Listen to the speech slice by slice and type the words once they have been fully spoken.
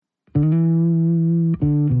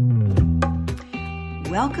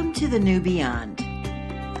Welcome to The New Beyond,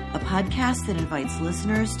 a podcast that invites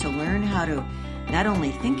listeners to learn how to not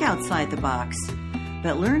only think outside the box,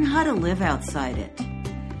 but learn how to live outside it.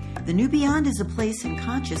 The New Beyond is a place in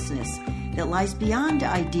consciousness that lies beyond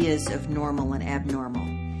ideas of normal and abnormal.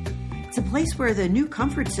 It's a place where the new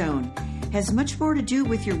comfort zone has much more to do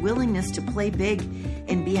with your willingness to play big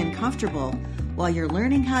and be uncomfortable while you're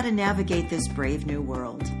learning how to navigate this brave new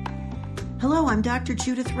world. Hello, I'm Dr.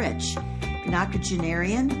 Judith Rich, an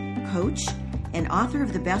octogenarian, coach, and author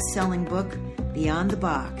of the best-selling book, Beyond the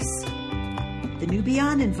Box. The New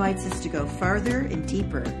Beyond invites us to go farther and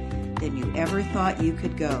deeper than you ever thought you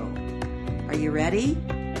could go. Are you ready?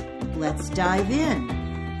 Let's dive in.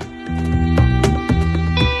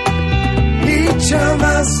 Each of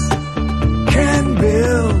us can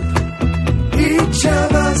build. Each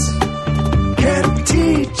of us can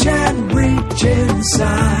teach and reach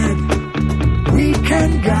inside. We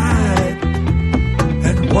can guide,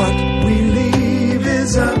 and what we leave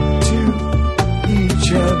is up to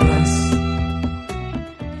each of us.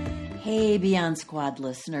 Hey, Beyond Squad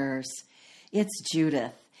listeners, it's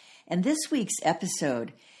Judith, and this week's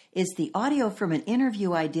episode is the audio from an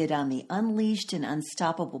interview I did on the Unleashed and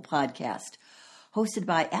Unstoppable podcast, hosted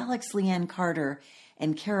by Alex Lianne Carter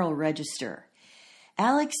and Carol Register.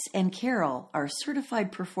 Alex and Carol are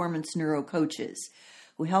certified performance neuro coaches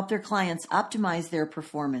who help their clients optimize their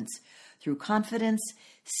performance through confidence,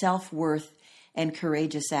 self-worth, and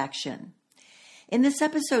courageous action. In this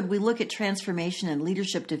episode, we look at transformation and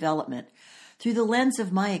leadership development through the lens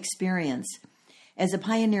of my experience as a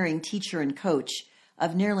pioneering teacher and coach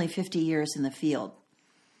of nearly 50 years in the field.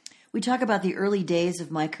 We talk about the early days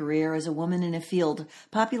of my career as a woman in a field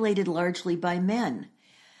populated largely by men,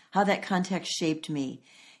 how that context shaped me,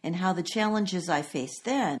 and how the challenges I faced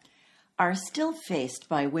then are still faced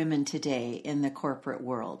by women today in the corporate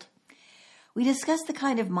world. We discuss the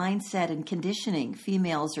kind of mindset and conditioning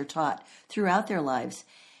females are taught throughout their lives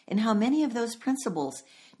and how many of those principles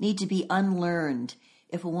need to be unlearned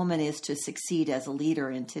if a woman is to succeed as a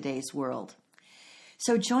leader in today's world.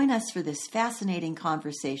 So join us for this fascinating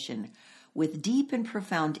conversation with deep and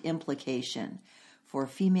profound implication for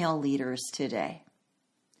female leaders today.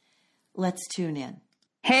 Let's tune in.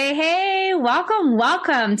 Hey,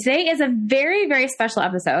 welcome. Today is a very, very special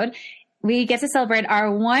episode. We get to celebrate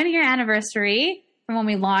our 1-year anniversary from when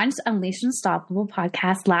we launched Unleashed and Unstoppable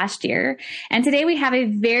podcast last year. And today we have a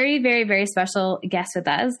very, very, very special guest with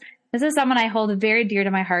us. This is someone I hold very dear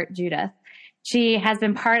to my heart, Judith. She has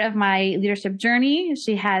been part of my leadership journey.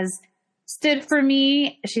 She has stood for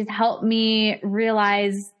me. She's helped me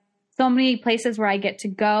realize so many places where I get to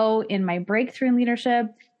go in my breakthrough in leadership,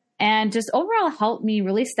 and just overall helped me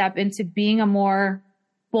really step into being a more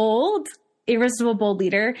bold, irresistible, bold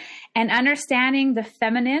leader and understanding the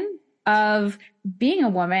feminine of being a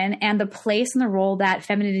woman and the place and the role that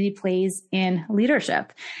femininity plays in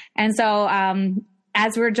leadership. And so,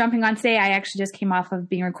 as we're jumping on today, I actually just came off of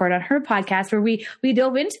being recorded on her podcast where we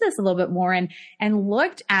dove into this a little bit more and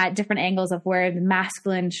looked at different angles of where the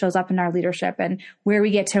masculine shows up in our leadership and where we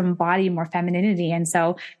get to embody more femininity. And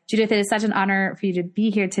so, Judith, it is such an honor for you to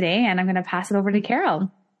be here today, and I'm going to pass it over to Carol.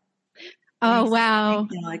 Oh, wow.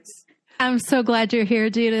 Thank you, Alex. I'm so glad you're here,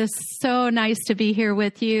 Judith. So nice to be here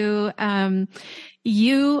with you.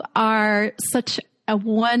 You are such a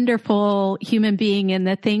wonderful human being in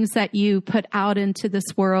the things that you put out into this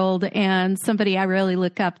world, and somebody I really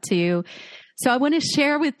look up to. So I want to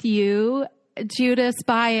share with you Judith's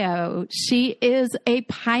bio. She is a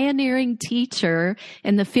pioneering teacher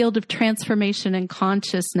in the field of transformation and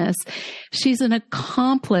consciousness. She's an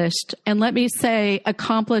accomplished, and let me say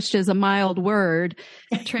accomplished is a mild word,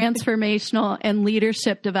 transformational and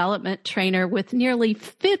leadership development trainer with nearly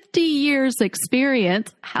 50 years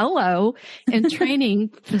experience, in training,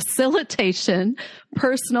 facilitation,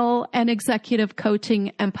 personal and executive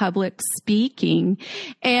coaching, and public speaking.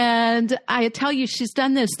 And I tell you, she's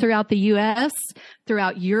done this throughout the U.S.,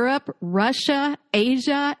 throughout Europe, Russia,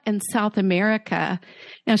 Asia, and South America.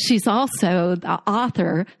 Now, she's also the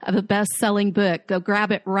author of a best-selling book. Go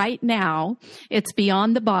grab it right now. It's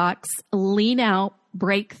Beyond the Box, Lean Out,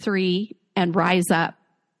 Break Free, and Rise Up.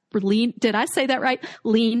 Did I say that right?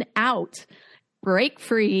 Lean out, break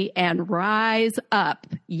free, and rise up.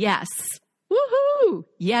 Yes. Woohoo!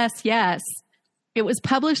 Yes. It was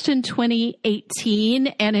published in 2018,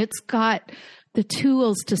 and it's got the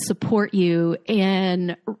tools to support you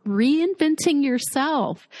in reinventing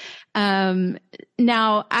yourself.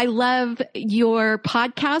 Now, I love your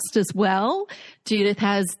podcast as well. Judith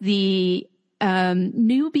has the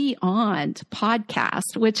New Beyond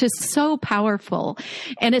podcast, which is so powerful,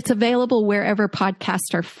 and it's available wherever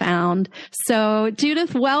podcasts are found. So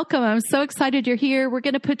Judith, welcome. I'm so excited you're here. We're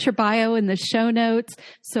going to put your bio in the show notes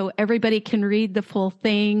so everybody can read the full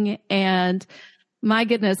thing. And my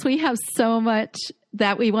goodness, we have so much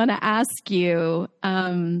that we want to ask you.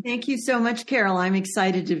 Thank you so much, Carol. I'm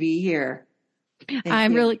excited to be here.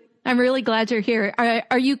 I'm really glad you're here.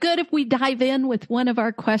 Are you good if we dive in with one of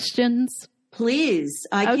our questions? Please.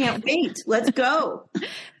 I can't wait. Let's go.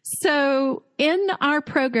 So in our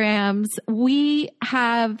programs, we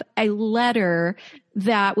have a letter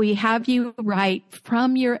that we have you write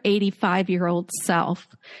from your 85-year-old self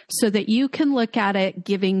so that you can look at it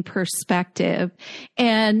giving perspective.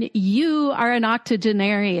 And you are an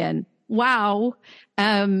octogenarian. Wow.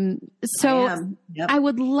 Yep. I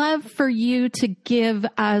would love for you to give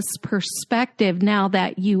us perspective now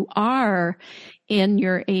that you are in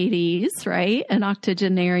your 80s, right? An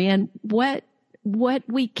octogenarian. What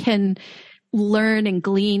we can learn and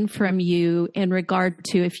glean from you in regard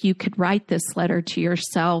to, if you could write this letter to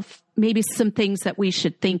yourself, maybe some things that we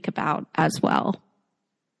should think about as well.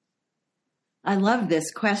 I love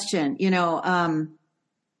this question.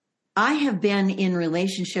 I have been in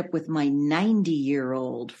relationship with my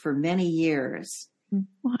 90-year-old for many years.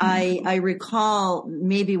 Wow. I recall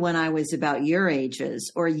maybe when I was about your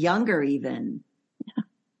ages or younger even,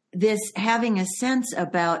 this having a sense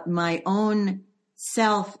about my own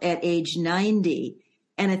self at age 90.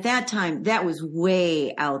 And at that time, that was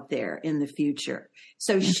way out there in the future.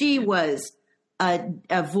 So she was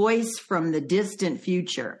a voice from the distant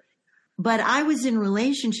future. But I was in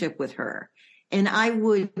relationship with her, and I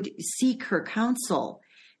would seek her counsel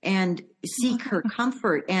and seek her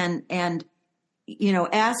comfort and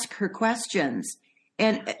ask her questions.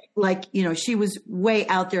 And she was way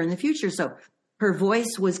out there in the future. So her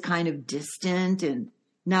voice was kind of distant and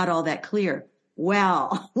not all that clear.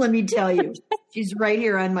 Well, let me tell you, she's right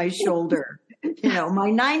here on my shoulder. My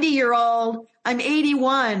 90-year-old, I'm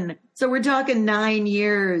 81. So we're talking 9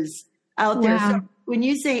 years out there. Wow. So when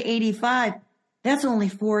you say 85, that's only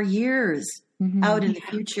 4 years out in the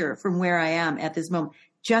future from where I am at this moment,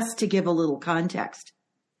 just to give a little context.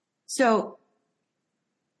 So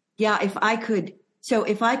if I could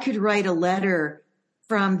write a letter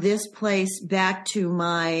from this place back to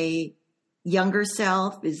my younger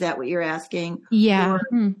self, is that what you're asking? Yeah.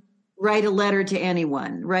 Or write a letter to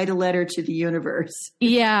anyone, write a letter to the universe.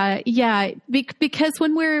 Yeah. Because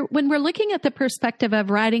when we're looking at the perspective of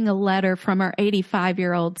writing a letter from our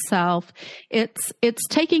 85-year-old self, it's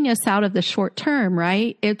taking us out of the short term,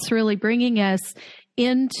 right? It's really bringing us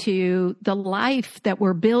into the life that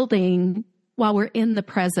we're building while we're in the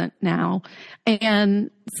present now.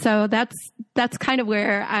 And so that's kind of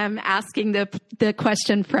where I'm asking the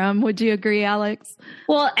question from. Would you agree, Alex?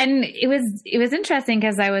 Well, and it was interesting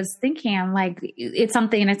because I was thinking, I'm like, it's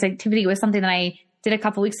something, and its activity was something that I did a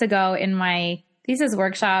couple weeks ago in my thesis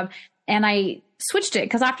workshop, and I switched it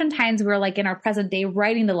because oftentimes we're like in our present day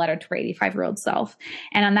writing the letter to our 85-year-old self.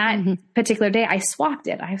 And on that particular day, I swapped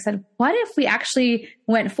it. I said, what if we actually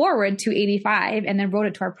went forward to 85 and then wrote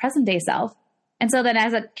it to our present day self? And so then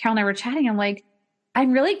as Carol and I were chatting, I'm like,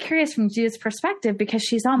 I'm really curious from Judith's perspective because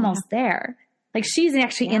she's almost there. Like she's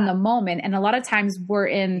actually in the moment. And a lot of times we're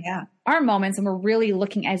in our moments and we're really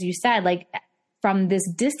looking, as you said, like from this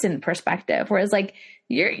distant perspective, whereas like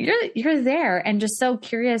you're there, and just so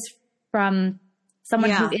curious from someone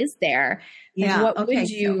who is there. Like, what would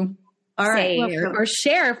you say or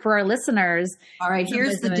share for our listeners? All right,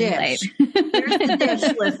 here's the dish. Here's the dish,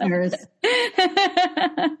 listeners.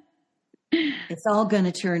 It's all going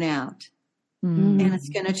to turn out. And it's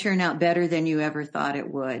going to turn out better than you ever thought it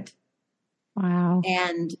would. Wow.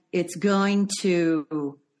 And it's going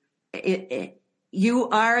to, you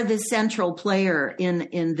are the central player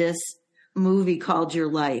in this movie called your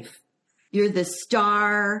life. You're the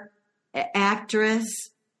star actress.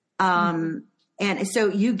 And so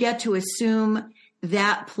you get to assume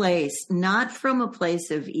that place, not from a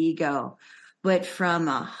place of ego, but from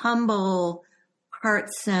a humble,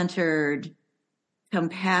 heart-centered,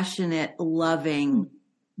 compassionate, loving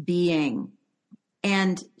being.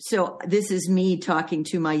 And so this is me talking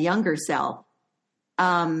to my younger self.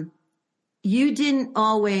 You didn't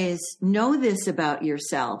always know this about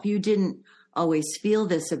yourself. You didn't always feel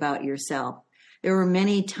this about yourself. There were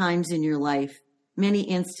many times in your life, many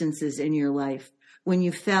instances in your life when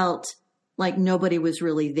you felt like nobody was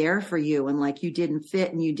really there for you and like you didn't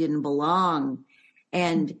fit and you didn't belong.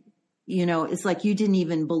 And it's like you didn't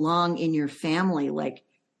even belong in your family, like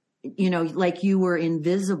you were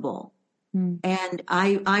invisible. And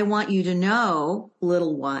I want you to know,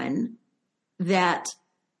 little one, that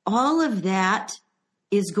all of that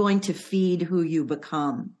is going to feed who you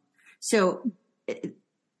become. So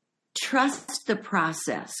trust the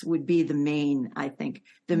process would be the main, I think,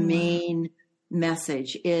 the main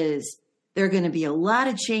message is there are going to be a lot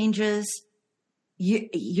of changes.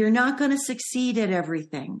 You're not going to succeed at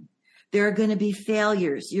everything. There are going to be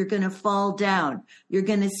failures. You're going to fall down. You're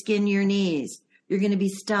going to skin your knees. You're going to be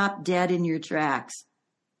stopped dead in your tracks.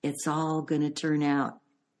 It's all going to turn out.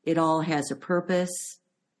 It all has a purpose.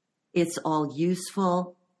 It's all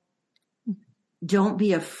useful. Don't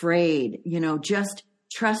be afraid, just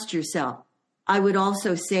trust yourself. I would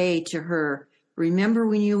also say to her, remember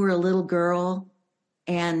when you were a little girl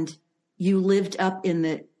and you lived up in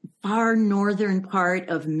the far northern part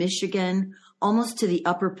of Michigan, almost to the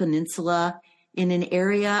Upper Peninsula, in an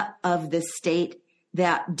area of the state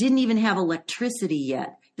that didn't even have electricity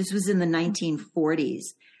yet. This was in the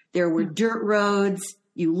 1940s. There were dirt roads.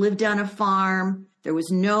 You lived on a farm. There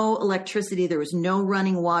was no electricity. There was no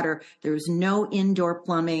running water. There was no indoor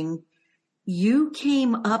plumbing. You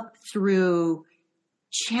came up through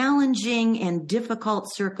challenging and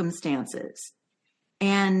difficult circumstances.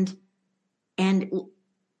 And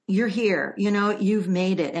you're here, you've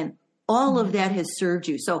made it. And all of that has served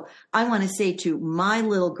you. So I want to say to my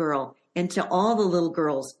little girl and to all the little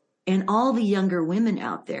girls and all the younger women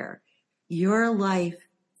out there, your life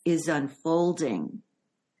is unfolding,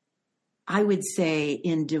 I would say,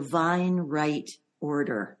 in divine right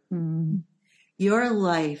order. Your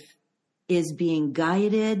life is being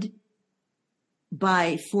guided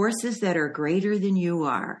by forces that are greater than you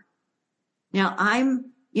are. Now,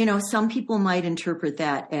 some people might interpret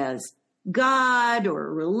that as God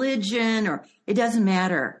or religion, or it doesn't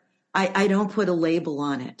matter. I don't put a label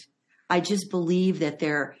on it. I just believe that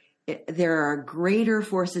there are greater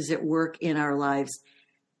forces at work in our lives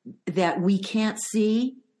that we can't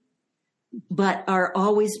see, but are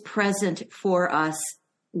always present for us,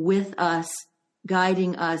 with us,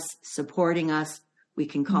 guiding us, supporting us. We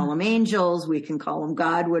can call them angels. We can call them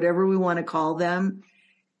God, whatever we want to call them,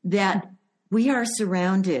 that we are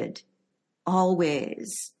surrounded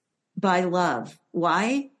always by love.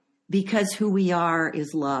 Why? Because who we are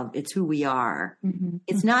is love. It's who we are.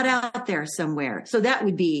 It's not out there somewhere. So that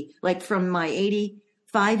would be like from my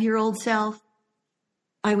 85-year-old self,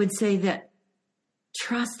 I would say that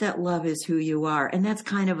trust that love is who you are. And that's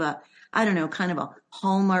kind of a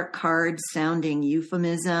Hallmark card sounding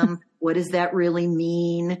euphemism. What does that really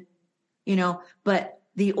mean? But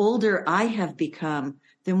the older I have become,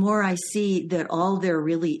 the more I see that all there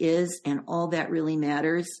really is and all that really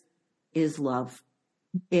matters is love.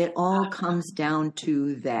 It all comes down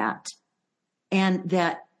to that. And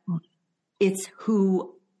that it's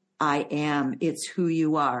who I am. It's who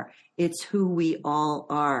you are. It's who we all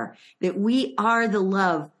are. That we are the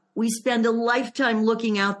love we spend a lifetime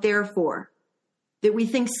looking out there for. That we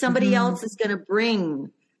think somebody else is going to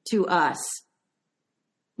bring to us.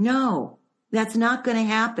 No, that's not going to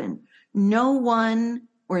happen. No one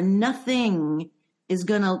or nothing is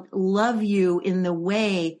going to love you in the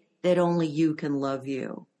way that only you can love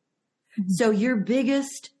you. So your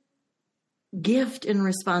biggest gift and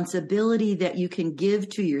responsibility that you can give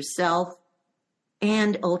to yourself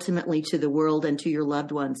and ultimately to the world and to your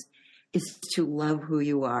loved ones is to love who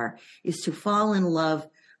you are, is to fall in love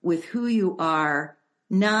with who you are,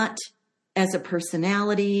 not as a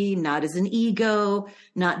personality, not as an ego,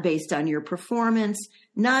 not based on your performance,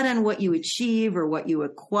 not on what you achieve or what you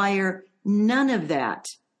acquire, none of that.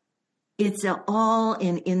 It's all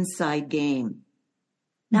an inside game.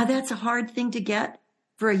 Now, that's a hard thing to get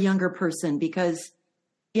for a younger person because,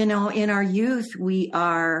 in our youth,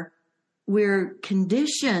 we're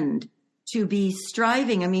conditioned to be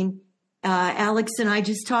striving. I mean, Alex and I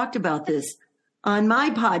just talked about this on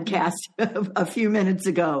my podcast a few minutes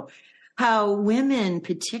ago, how women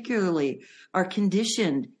particularly are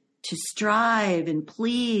conditioned to strive and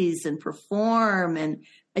please and perform and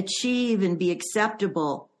achieve and be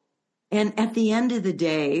acceptable. And at the end of the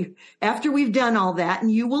day, after we've done all that,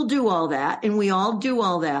 and you will do all that, and we all do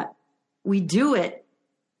all that, we do it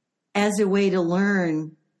as a way to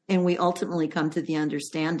learn, and we ultimately come to the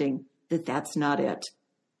understanding that that's not it.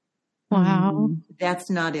 Wow. That's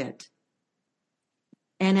not it.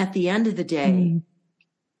 And at the end of the day,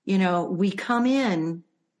 we come in,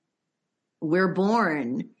 we're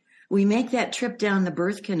born, we make that trip down the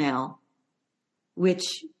birth canal,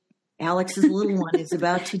 which Alex's little one is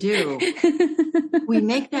about to do. We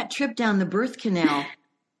make that trip down the birth canal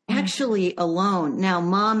actually alone. Now,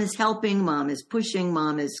 mom is helping, mom is pushing,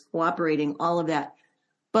 mom is cooperating, all of that.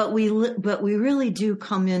 But we really do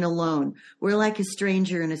come in alone. We're like a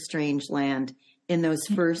stranger in a strange land in those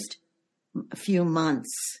first few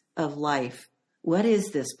months of life. What is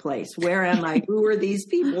this place? Where am I? Who are these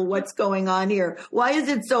people? What's going on here? Why is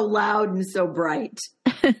it so loud and so bright?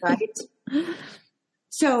 Right?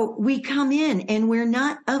 So we come in, and we're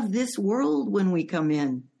not of this world when we come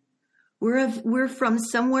in. We're from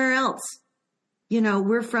somewhere else.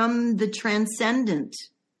 We're from the transcendent,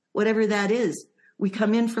 whatever that is. We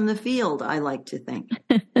come in from the field, I like to think,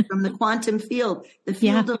 from the quantum field, the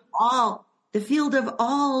field of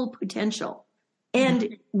all potential.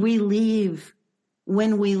 And we leave.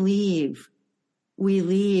 When we leave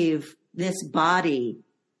this body.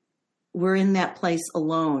 We're in that place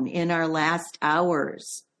alone. In our last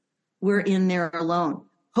hours, we're in there alone.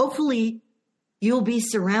 Hopefully, you'll be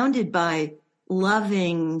surrounded by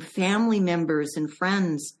loving family members and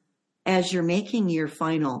friends as you're making your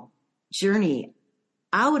final journey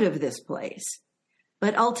out of this place.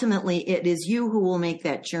 But ultimately, it is you who will make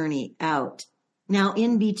that journey out. Now,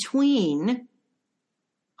 in between,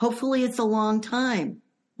 hopefully it's a long time.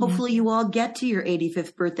 Hopefully you all get to your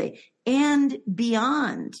 85th birthday and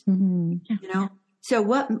beyond, So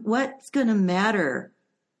what's going to matter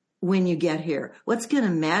when you get here? What's going to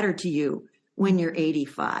matter to you when you're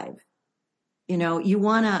 85? You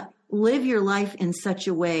want to live your life in such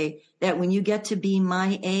a way that when you get to be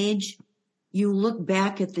my age, you look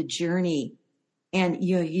back at the journey and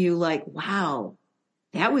you like, wow,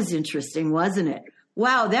 that was interesting, wasn't it?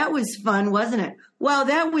 Wow, that was fun, wasn't it? Wow,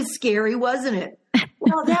 that was scary, wasn't it?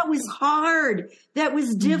 Well, that was hard. That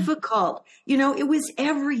was difficult. It was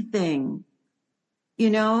everything.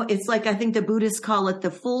 It's like, I think the Buddhists call it the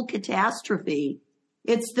full catastrophe.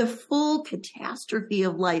 It's the full catastrophe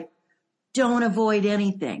of life. Don't avoid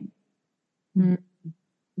anything.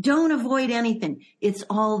 Don't avoid anything. It's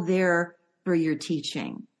all there for your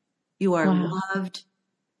teaching. You are loved.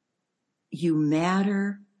 You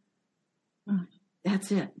matter.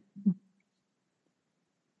 That's it.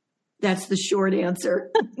 That's the short answer.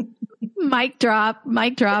 Mic drop.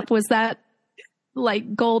 Was that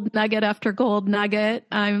like gold nugget after gold nugget?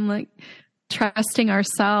 I'm like trusting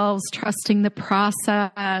ourselves, trusting the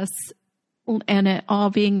process, and it all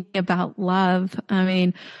being about love. I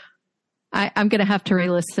mean, I'm going to have to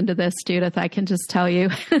re-listen to this, Judith. I can just tell you.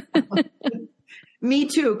 Me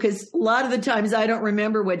too, because a lot of the times I don't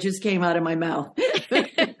remember what just came out of my mouth.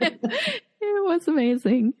 It was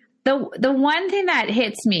amazing. The one thing that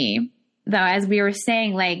hits me, though, as we were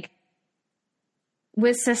saying, like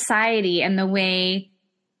with society and the way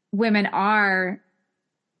women are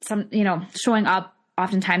showing up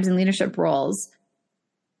oftentimes in leadership roles,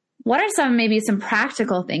 what are some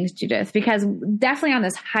practical things, Judith? Because definitely on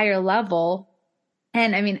this higher level,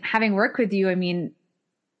 and I mean, having worked with you,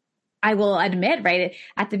 I will admit, right,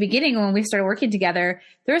 at the beginning when we started working together,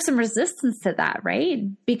 there was some resistance to that, right?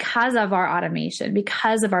 Because of our automation,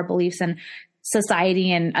 because of our beliefs in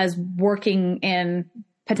society and us working in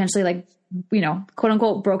potentially like, quote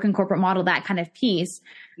unquote, broken corporate model, that kind of piece.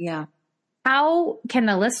 Yeah. How can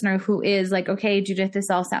the listener who is like, okay, Judith, this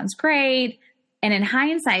all sounds great, and in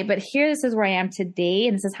hindsight, but here, this is where I am today,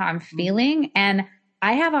 and this is how I'm feeling, and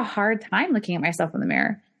I have a hard time looking at myself in the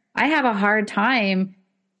mirror. I have a hard time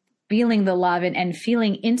feeling the love and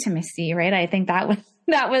feeling intimacy, right? I think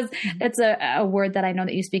it's a word that I know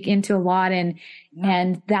that you speak into a lot. And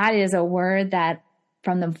that is a word that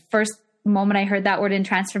from the first moment I heard that word in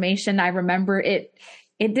transformation, I remember it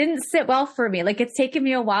didn't sit well for me. Like it's taken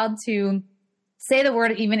me a while to say the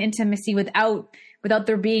word, even intimacy, without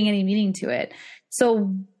there being any meaning to it.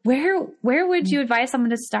 So where would you advise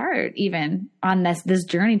someone to start even on this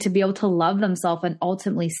journey to be able to love themselves and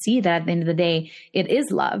ultimately see that at the end of the day, it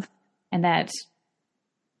is love? And that.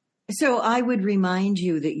 So I would remind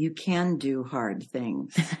you that you can do hard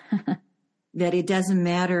things, that it doesn't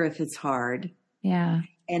matter if it's hard. Yeah.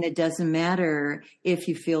 And it doesn't matter if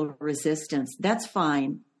you feel resistance. That's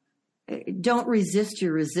fine. Don't resist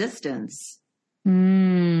your resistance.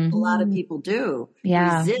 A lot of people do.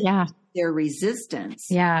 Yeah. Their resistance.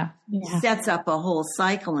 Yeah. Sets up a whole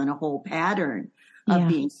cycle and a whole pattern of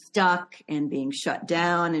being stuck and being shut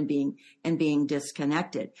down and being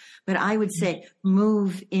disconnected. But I would say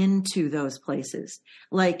move into those places,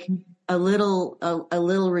 like a little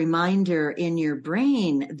reminder in your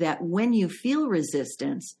brain that when you feel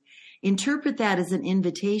resistance, interpret that as an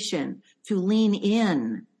invitation to lean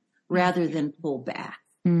in rather than pull back.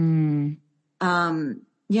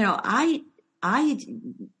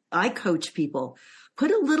 I coach people.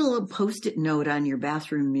 Put a little Post-it note on your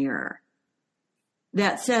bathroom mirror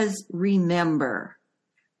that says, remember,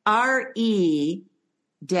 RE-MEMBER.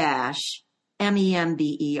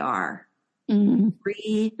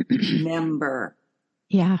 Remember.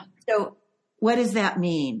 Yeah. So what does that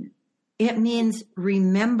mean? It means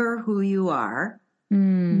remember who you are.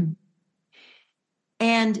 Mm.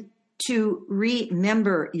 And to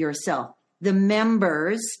remember yourself, the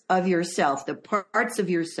members of yourself, the parts of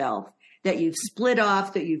yourself that you've split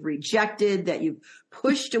off, that you've rejected, that you've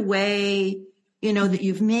pushed away, that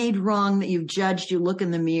you've made wrong, that you've judged. You look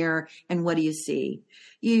in the mirror and what do you see?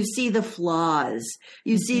 You see the flaws,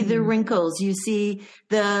 you see the wrinkles, you see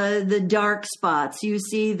the dark spots, you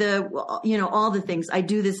see all the things. I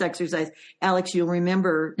do this exercise. Alex, you'll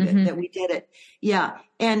remember that we did it. Yeah.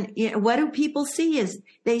 And what do people see is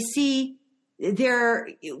they see their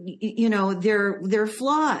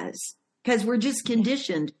flaws, because we're just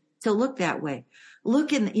conditioned to look that way.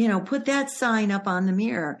 Look and, put that sign up on the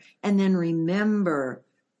mirror and then remember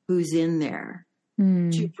who's in there.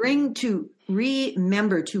 To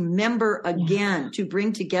member again, to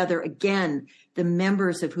bring together again the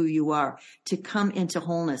members of who you are, to come into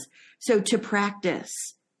wholeness. So to practice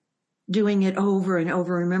doing it over and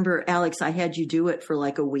over. Remember, Alex, I had you do it for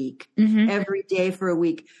like a week. Every day for a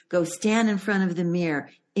week. Go stand in front of the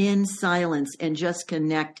mirror in silence and just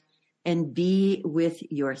connect and be with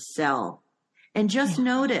yourself. And just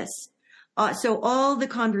notice. So all the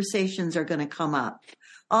conversations are going to come up.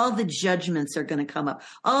 All the judgments are going to come up.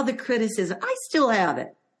 All the criticism. I still have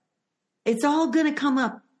it. It's all going to come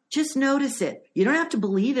up. Just notice it. You don't have to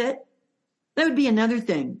believe it. That would be another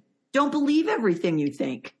thing. Don't believe everything you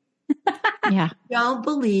think. Don't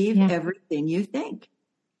believe everything you think.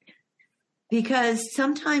 Because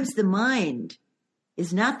sometimes the mind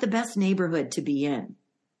is not the best neighborhood to be in.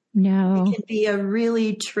 No. It can be a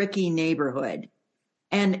really tricky neighborhood.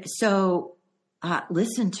 And so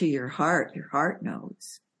listen to your heart. Your heart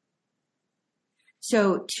knows.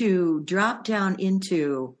 So to drop down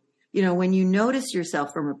into, when you notice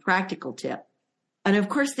yourself, from a practical tip. And of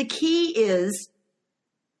course, the key is,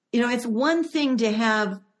 it's one thing to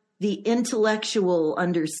have the intellectual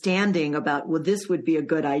understanding about, well, this would be a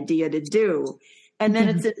good idea to do. And then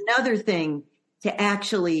it's another thing to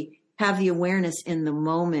actually have the awareness in the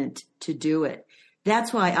moment to do it.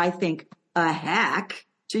 That's why I think a hack,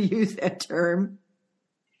 to use that term,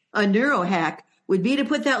 a neurohack, would be to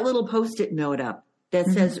put that little Post-it note up that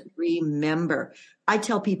says, remember. I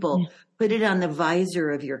tell people, put it on the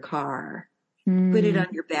visor of your car, put it on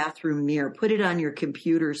your bathroom mirror, put it on your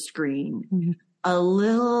computer screen. A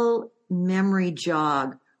little memory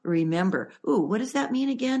jog. Remember. Ooh, what does that mean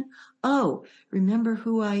again? Oh, remember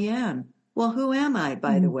who I am. Well, who am I,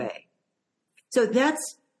 by the way? So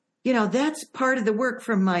that's part of the work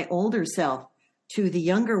from my older self to the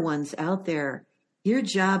younger ones out there. Your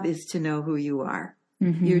job is to know who you are.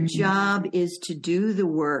 Your job is to do the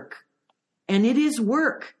work. And it is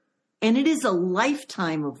work. And it is a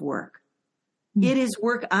lifetime of work. It is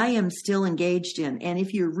work I am still engaged in. And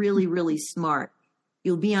if you're really, really smart,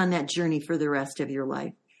 you'll be on that journey for the rest of your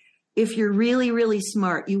life. If you're really, really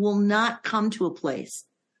smart, you will not come to a place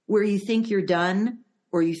where you think you're done,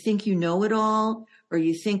 or you think you know it all, or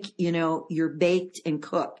you think, you're baked and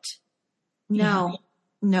cooked. No.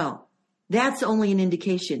 That's only an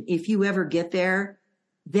indication. If you ever get there,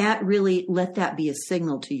 let that be a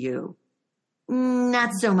signal to you.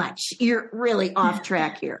 Not so much. You're really off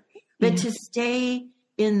track here. But to stay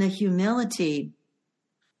in the humility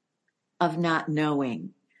of not knowing,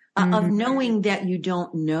 of knowing that you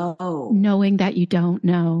don't know. Knowing that you don't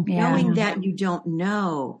know. Knowing that you don't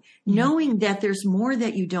know. Knowing that there's more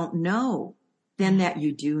that you don't know than that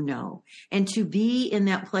you do know. And to be in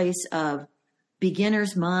that place of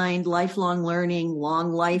beginner's mind, lifelong learning,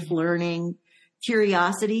 long life learning,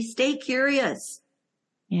 curiosity. Stay curious.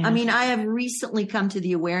 I mean, I have recently come to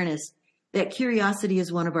the awareness that curiosity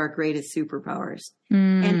is one of our greatest superpowers.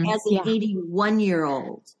 And as an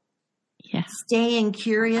 81-year-old, staying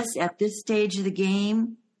curious at this stage of the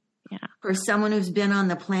game, for someone who's been on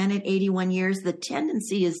the planet 81 years, the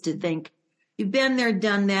tendency is to think, you've been there,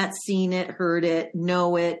 done that, seen it, heard it,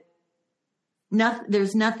 know it.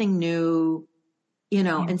 There's nothing new,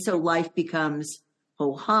 and so life becomes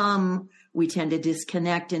ho-hum. We tend to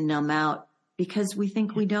disconnect and numb out because we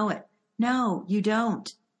think we know it. No, you don't.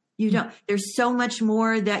 You don't. There's so much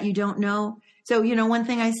more that you don't know. So, one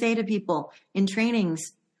thing I say to people in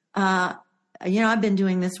trainings, I've been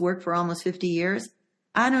doing this work for almost 50 years.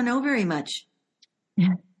 I don't know very much.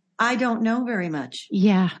 I don't know very much.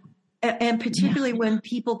 And particularly when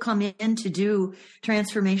people come in to do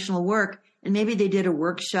transformational work, and maybe they did a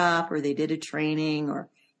workshop or they did a training or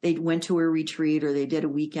they went to a retreat or they did a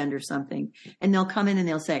weekend or something, and they'll come in and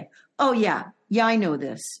they'll say, oh yeah, I know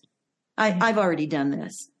this. I've already done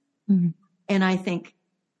this. And I think,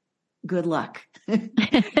 good luck,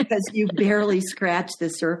 because you barely scratched the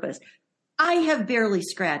surface. I have barely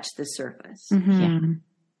scratched the surface. Mm-hmm.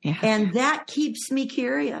 Yeah. And that keeps me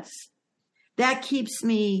curious. That keeps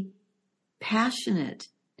me passionate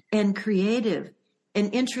and creative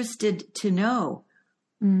and interested to know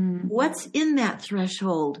what's in that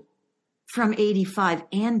threshold from 85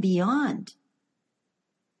 and beyond.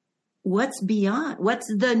 What's beyond? What's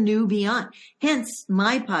the new beyond? Hence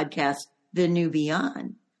my podcast, The New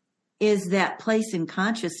Beyond, is that place in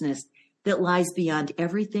consciousness that lies beyond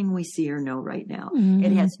everything we see or know right now.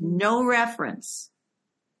 It has no reference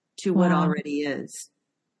to what already is.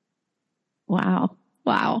 Wow.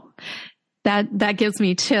 That gives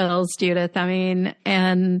me chills, Judith. I mean,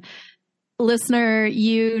 and listener,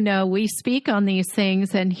 we speak on these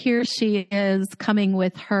things, and here she is coming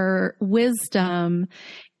with her wisdom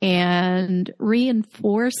and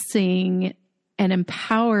reinforcing and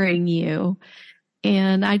empowering you.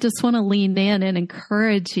 And I just want to lean in and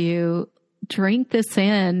encourage you, drink this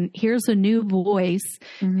in. Here's a new voice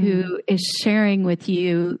who is sharing with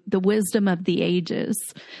you the wisdom of the ages.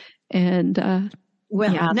 And,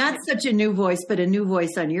 not such a new voice, but a new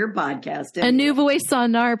voice on your podcast. A new voice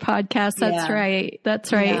on our podcast. That's right.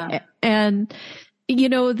 That's right. Yeah. And,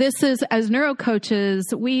 this is, as neuro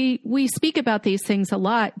coaches, we speak about these things a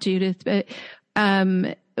lot, Judith, but,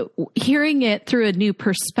 hearing it through a new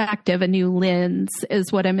perspective, a new lens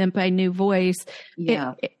is what I meant by new voice.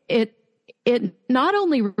 Yeah. It not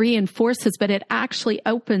only reinforces, but it actually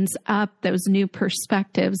opens up those new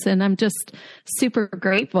perspectives. And I'm just super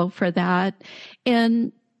grateful for that.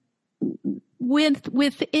 And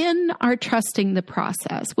within our trusting the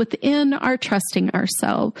process, within our trusting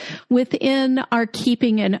ourselves, within our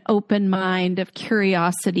keeping an open mind of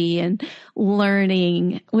curiosity and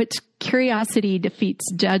learning, which curiosity defeats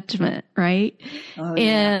judgment, right? Oh,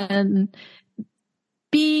 yeah. And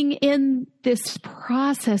being in this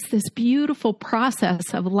process, this beautiful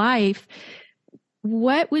process of life,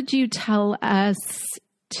 what would you tell us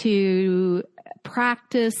to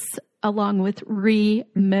practice along with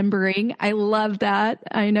remembering? I love that.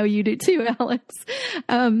 I know you do too, Alex.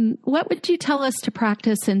 What would you tell us to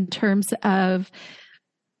practice in terms of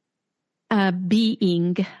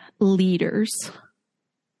being leaders?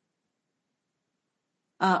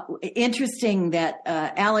 Interesting that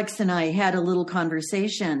Alex and I had a little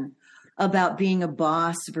conversation about being a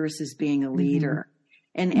boss versus being a leader.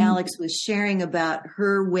 And Alex was sharing about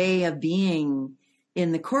her way of being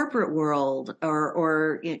in the corporate world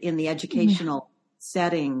or in the educational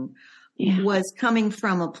setting was coming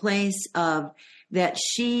from a place of that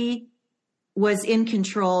she was in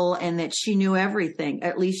control and that she knew everything.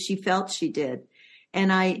 At least she felt she did.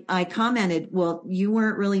 And I commented, well, you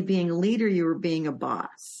weren't really being a leader, you were being a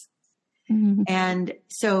boss. And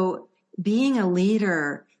so being a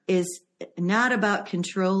leader is not about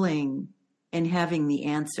controlling and having the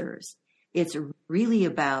answers. It's really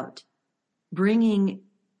about being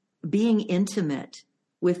intimate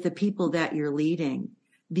with the people that you're leading,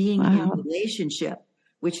 being in relationship,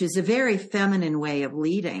 which is a very feminine way of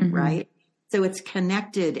leading, right? So it's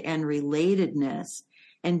connected and relatedness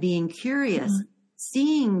and being curious.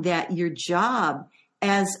 Seeing that your job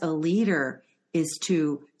as a leader is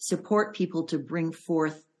to support people to bring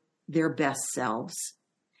forth their best selves.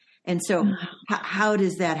 And so how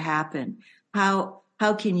does that happen? How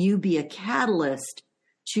can you be a catalyst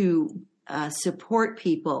to support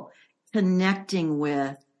people connecting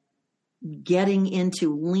with, getting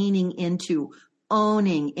into, leaning into,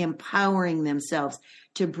 owning, empowering themselves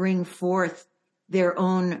to bring forth their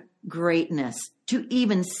own greatness, to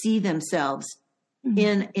even see themselves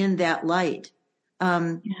in that light.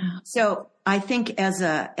 So I think as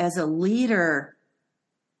a leader,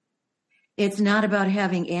 it's not about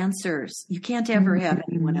having answers. You can't ever have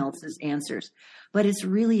anyone else's answers, but it's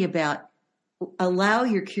really about allow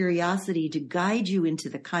your curiosity to guide you into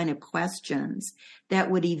the kind of questions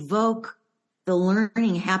that would evoke the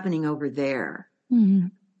learning happening over there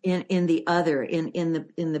in the other, in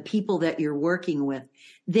the people that you're working with.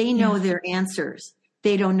 They know their answers.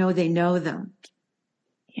 They don't know they know them.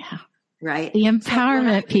 Yeah. Right. The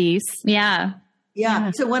empowerment piece. Yeah.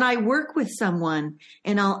 So when I work with someone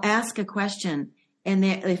and I'll ask a question and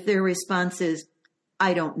if their response is,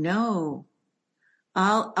 I don't know,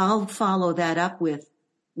 I'll follow that up with,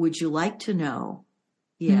 would you like to know?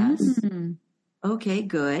 Yes. Okay,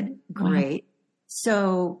 good. Great.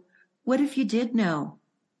 So what if you did know?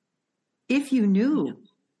 If you knew,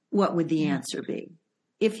 what would the answer be?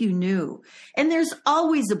 If you knew. And there's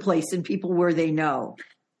always a place in people where they know.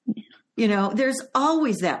 There's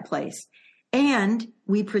always that place. And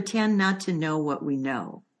we pretend not to know what we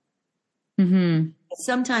know.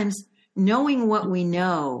 Sometimes knowing what we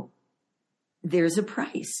know there's a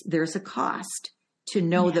price, there's a cost to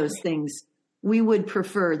know those things. We would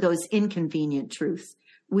prefer those inconvenient truths.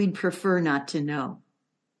 We'd prefer not to know,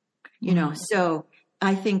 you know. So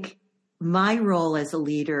I think my role as a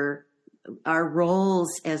leader, our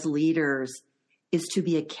roles as leaders, is to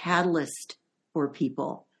be a catalyst for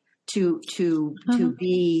people, to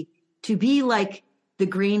be like the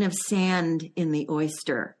grain of sand in the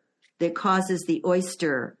oyster that causes the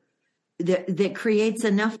oyster, that creates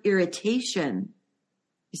enough irritation.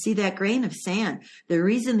 You see that grain of sand? The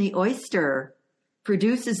reason the oyster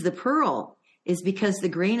produces the pearl is because the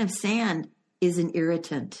grain of sand is an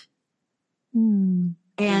irritant.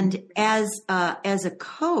 And as a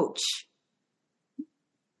coach,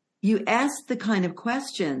 you ask the kind of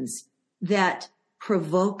questions that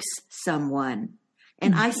provokes someone.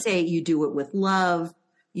 And I say you do it with love.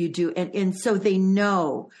 You do. And so they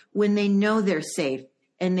know, when they know they're safe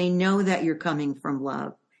and they know that you're coming from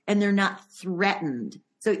love and they're not threatened.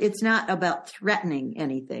 So it's not about threatening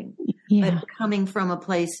anything, but coming from a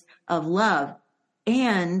place of love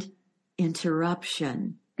and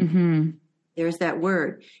interruption. There's that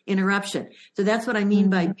word, interruption. So that's what I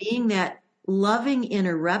mean by being that loving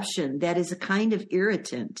interruption that is a kind of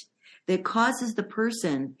irritant that causes the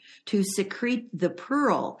person to secrete the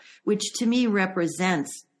pearl, which to me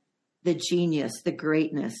represents the genius, the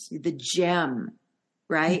greatness, the gem,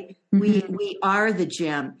 right? We are the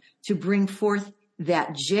gem. To bring forth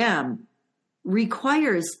that gem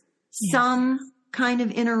requires some kind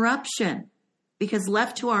of interruption, because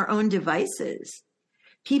left to our own devices,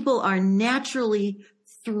 people are naturally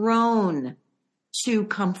thrown to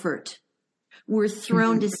comfort. We're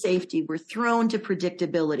thrown to safety. We're thrown to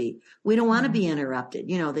predictability. We don't want to be interrupted.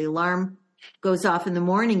 You know, the alarm goes off in the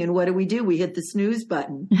morning and what do? We hit the snooze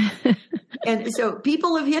button. And so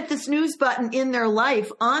people have hit the snooze button in their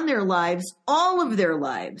life, on their lives, all of their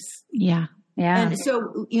lives. Yeah. And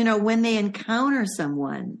so, you know, when they encounter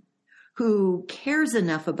someone who cares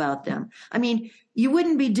enough about them, I mean, you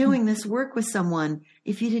wouldn't be doing this work with someone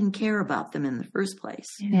if you didn't care about them in the first place.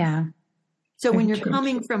 Yeah. So when you're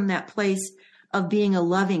coming from that place of being a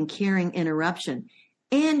loving, caring interruption,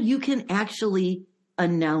 and you can actually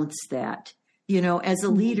announce that, you know, as a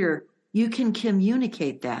leader, you can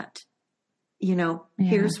communicate that, you know,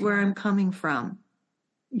 here's where I'm coming from.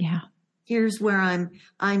 Yeah. Here's where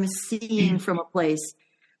I'm seeing from a place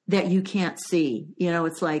that you can't see. You know,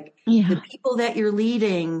 it's like the people that you're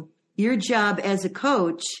leading, your job as a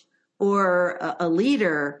coach or a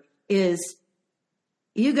leader is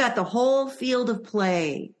you got the whole field of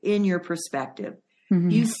play in your perspective.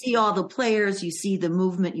 You see all the players, you see the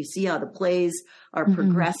movement, you see how the plays are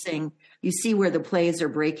progressing. You see where the plays are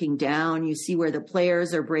breaking down. You see where the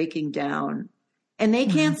players are breaking down, and they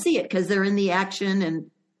can't see it because they're in the action and,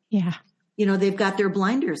 you know, they've got their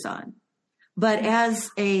blinders on. But as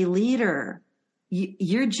a leader,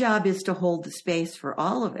 your job is to hold the space for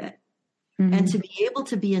all of it and to be able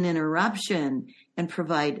to be an interruption and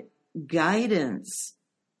provide guidance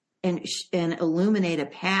and illuminate a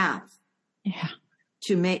path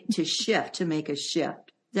to make a shift. Does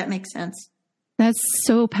that make sense? That's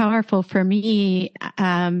so powerful for me,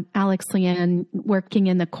 Alex, Lianne, working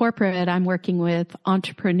in the corporate. I'm working with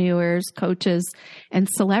entrepreneurs, coaches, and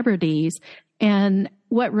celebrities. And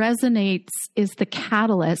what resonates is the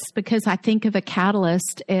catalyst, because I think of a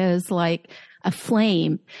catalyst as like a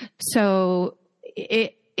flame. So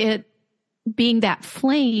it being that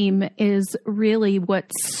flame is really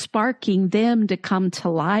what's sparking them to come to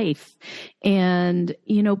life. And,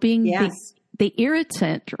 you know, being the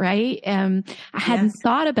irritant, right? I hadn't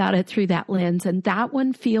thought about it through that lens. And that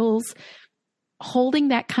one feels, holding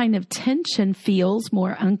that kind of tension feels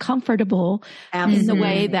more uncomfortable in the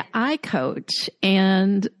way that I coach.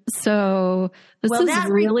 And so this is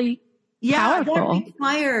really powerful. That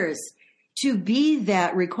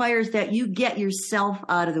requires that you get yourself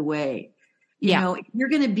out of the way. You know, if you're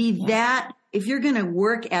going to be if you're going to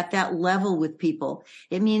work at that level with people,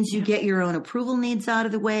 it means you get your own approval needs out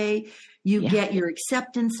of the way. You get your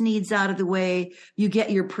acceptance needs out of the way. You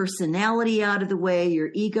get your personality out of the way,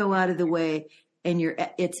 your ego out of the way. And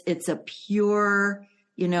it's a pure,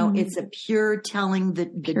 you know, it's a pure telling the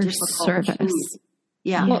difficult service. truth.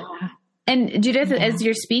 Yeah. Well, and Judith, as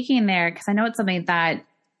you're speaking there, because I know it's something that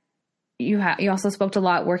you also spoke to a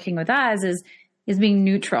lot working with us is being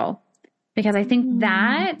neutral. Because I think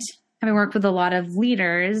that, having worked with a lot of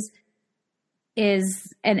leaders, is,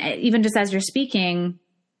 and even just as you're speaking,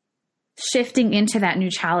 shifting into that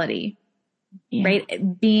neutrality, right?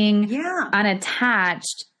 Being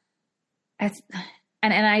unattached. And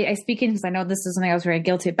I speak in, because I know this is something I was very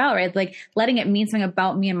guilty about, right? Like letting it mean something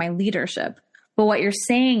about me and my leadership. But what you're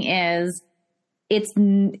saying is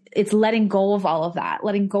it's letting go of all of that,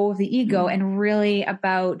 letting go of the ego, and really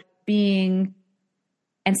about being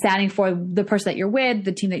and standing for the person that you're with,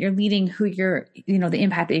 the team that you're leading, who you're, the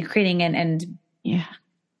impact that you're creating, and yeah,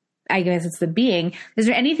 I guess it's the being. Is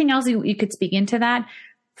there anything else you could speak into that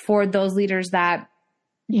for those leaders that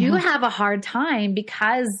do have a hard time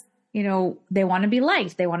because, they want to be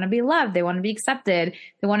liked, they want to be loved, they want to be accepted,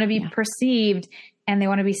 they want to be perceived, and they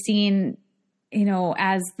want to be seen,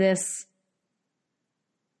 as this,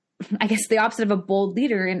 I guess, the opposite of a bold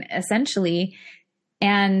leader, and essentially,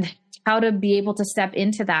 and how to be able to step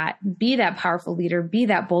into that, be that powerful leader, be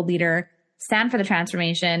that bold leader, stand for the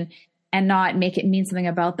transformation, and not make it mean something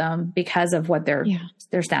about them because of what they're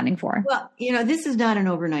standing for. Well, this is not an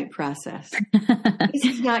overnight process. This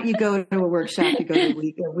is not you go to a workshop, you go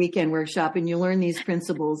to a weekend workshop, and you learn these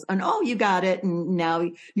principles, and you got it, and now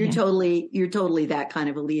you're totally that kind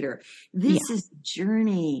of a leader. This is a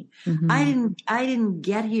journey. Mm-hmm. I didn't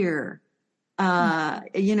get here. I'm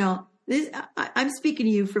speaking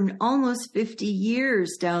to you from almost 50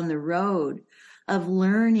 years down the road of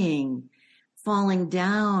learning, falling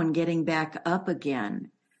down, getting back up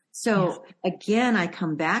again. So again, I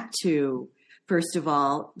come back to, first of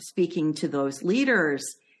all, speaking to those leaders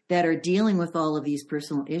that are dealing with all of these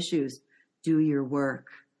personal issues, do your work.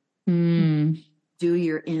 Do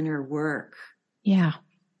your inner work. Yeah.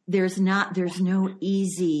 There's no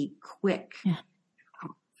easy, quick.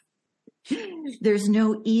 There's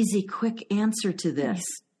no easy, quick answer to this.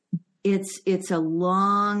 It's a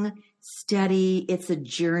long, steady, it's a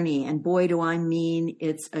journey. And boy, do I mean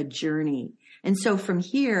it's a journey. And so from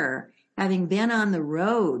here, having been on the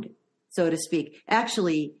road, so to speak,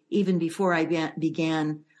 actually, even before I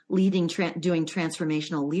began doing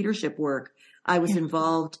transformational leadership work, I was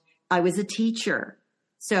involved. I was a teacher.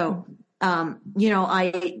 So, I've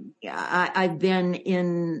been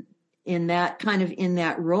in that kind of, in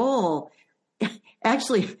that role.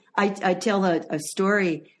 Actually, I tell a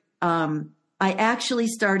story. I actually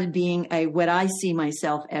started being what I see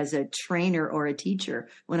myself as a trainer or a teacher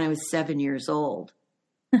when I was 7 years old.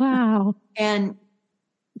 Wow. And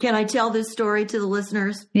can I tell this story to the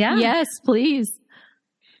listeners? Yeah. Yes, please.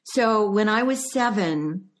 So when I was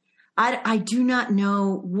 7, I do not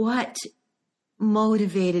know what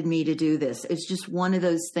motivated me to do this. It's just one of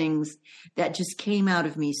those things that just came out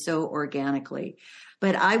of me so organically.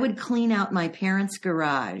 But I would clean out my parents'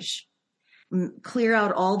 garage, clear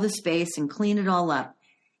out all the space and clean it all up.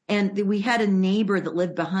 And we had a neighbor that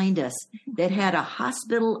lived behind us that had a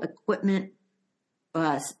hospital equipment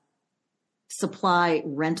supply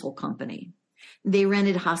rental company. They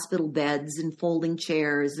rented hospital beds and folding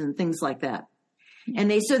chairs and things like that. And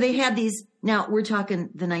they had these, now we're talking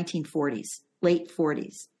the 1940s, late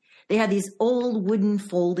 40s. They had these old wooden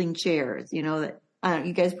folding chairs, that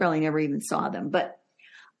you guys probably never even saw them, but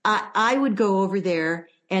I would go over there.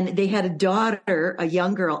 And they had a daughter, a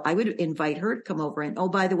young girl. I would invite her to come over. And, oh,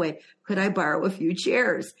 by the way, could I borrow a few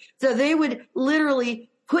chairs? So they would literally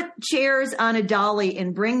put chairs on a dolly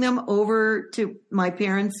and bring them over to my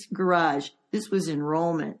parents' garage. This was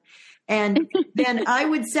enrollment. And then I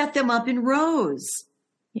would set them up in rows.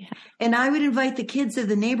 Yeah. And I would invite the kids of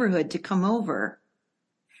the neighborhood to come over.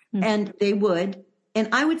 Mm-hmm. And they would. And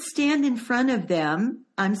I would stand in front of them.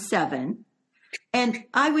 I'm 7. And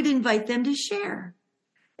I would invite them to share.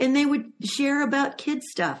 And they would share about kid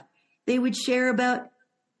stuff. They would share about,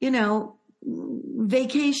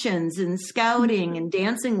 vacations and scouting and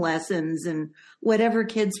dancing lessons and whatever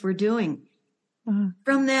kids were doing. Uh-huh.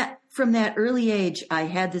 From that early age, I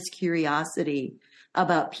had this curiosity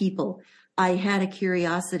about people. I had a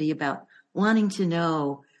curiosity about wanting to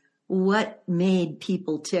know what made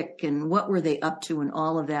people tick and what were they up to and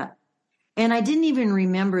all of that. And I didn't even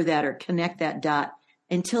remember that or connect that dot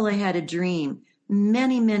until I had a dream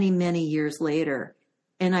many, many, many years later.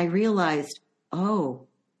 And I realized,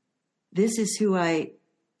 this is who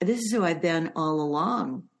I've been all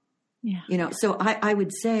along. Yeah. So I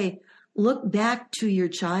would say, look back to your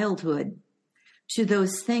childhood, to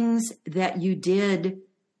those things that you did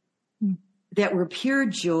that were pure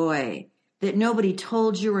joy, that nobody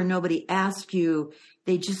told you or nobody asked you.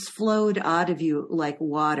 They just flowed out of you like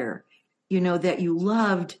water, that you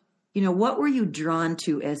loved. What were you drawn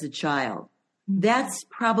to as a child? That's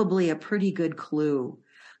probably a pretty good clue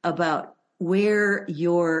about where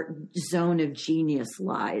your zone of genius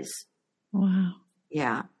lies. Wow.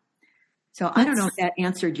 Yeah. So I don't know if that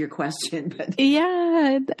answered your question, but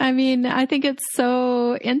yeah, I mean, I think it's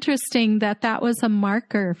so interesting that was a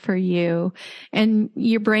marker for you and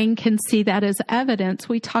your brain can see that as evidence.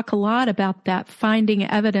 We talk a lot about that, finding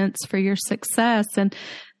evidence for your success. And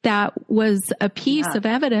that was a piece of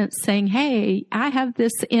evidence saying, hey, I have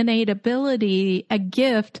this innate ability, a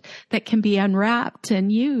gift that can be unwrapped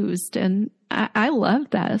and used. And I love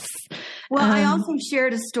this. Well, I also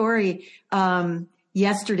shared a story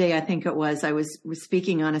yesterday, I think it was. I was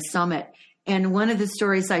speaking on a summit. And one of the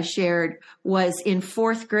stories I shared was in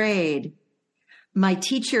 4th grade, my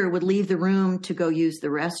teacher would leave the room to go use the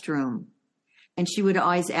restroom. And she would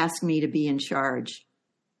always ask me to be in charge.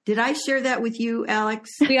 Did I share that with you, Alex?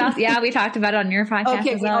 We talked about it on your podcast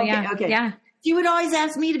as well. Okay. Yeah. She would always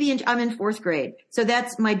ask me to be I'm in 4th grade. So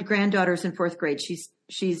that's my granddaughter's in 4th grade.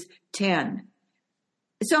 She's 10.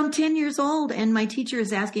 So I'm 10 years old and my teacher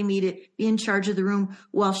is asking me to be in charge of the room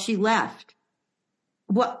while she left.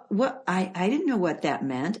 I didn't know what that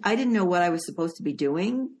meant. I didn't know what I was supposed to be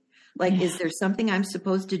doing. Like, is there something I'm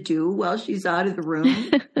supposed to do while she's out of the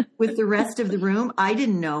room with the rest of the room? I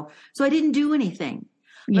didn't know. So I didn't do anything.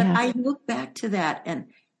 But I look back to that, and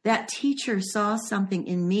that teacher saw something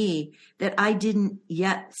in me that I didn't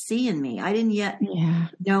yet see in me. I didn't yet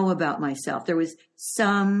know about myself. There was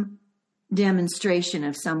some demonstration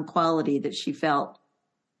of some quality that she felt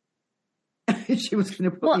she was going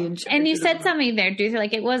to put me in charge. And you said something there, Dude.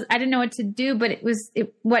 Like I didn't know what to do, but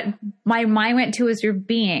what my mind went to was your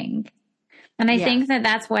being. And I think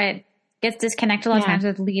that's what gets disconnected a lot of times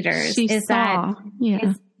with leaders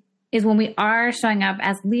is when we are showing up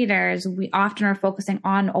as leaders, we often are focusing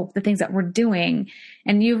on the things that we're doing.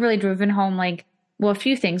 And you've really driven home a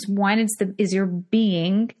few things. One is your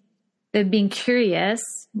being, the being curious,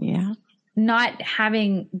 not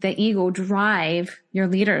having the ego drive your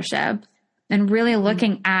leadership, and really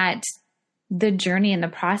looking at the journey and the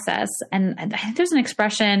process. And I think there's an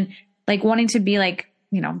expression like wanting to be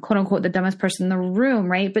quote unquote, the dumbest person in the room.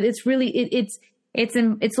 Right. But it's really,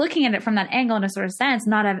 it's looking at it from that angle in a sort of sense,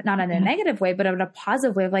 not in a negative way, but in a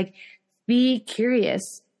positive way of be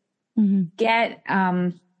curious, get,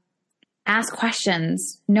 ask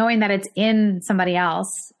questions, knowing that it's in somebody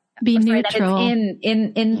else, be neutral, that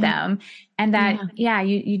it's in them. And that,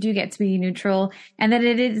 you do get to be neutral, and that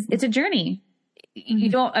it's a journey. You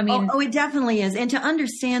don't, it definitely is. And to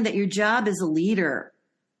understand that your job as a leader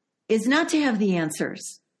is not to have the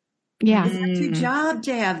answers. Yeah. It's not your job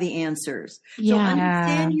to have the answers. So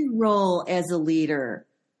understand your role as a leader.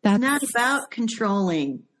 It's not about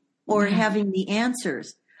controlling or having the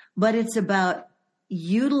answers, but it's about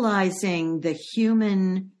utilizing the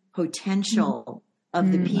human potential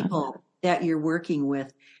of the people that you're working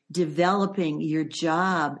with. Developing your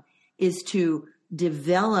job is to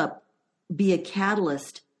be a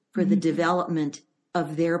catalyst for the development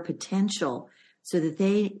of their potential so that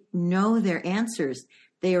they know their answers.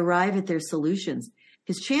 They arrive at their solutions.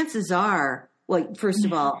 Because chances are, first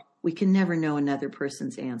of all, we can never know another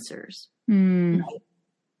person's answers. Right?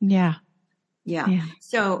 Yeah.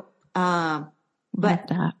 So, but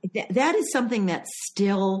that is something that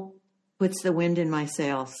still puts the wind in my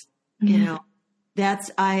sails. You know,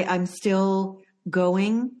 I'm still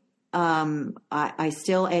going. I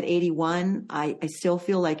still at 81, I still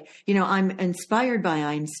feel like, I'm inspired by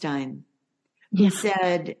Einstein, who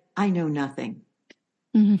said, I know nothing.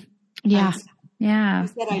 Mm-hmm. Yeah. He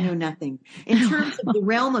said, I know nothing. In terms of the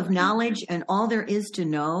realm of knowledge and all there is to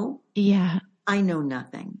know, I know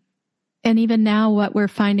nothing. And even now what we're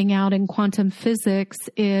finding out in quantum physics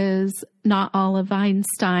is not all of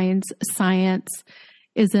Einstein's science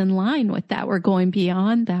is in line with that. We're going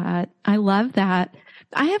beyond that. I love that.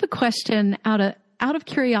 I have a question out of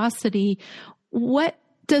curiosity. What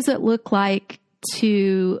does it look like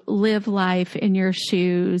to live life in your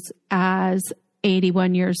shoes as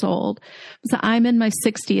 81 years old? So I'm in my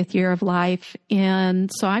 60th year of life,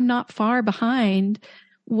 and so I'm not far behind.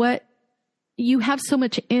 You have so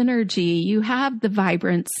much energy, you have the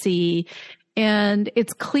vibrancy, and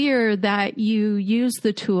it's clear that you use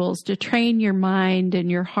the tools to train your mind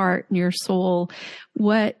and your heart and your soul.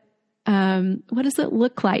 What does it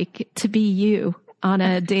look like to be you on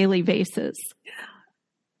a daily basis?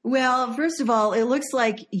 Well, first of all, it looks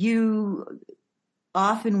like you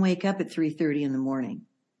often wake up at 3:30 in the morning.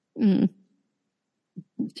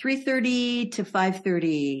 3:30 to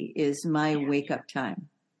 5:30 is my wake up time.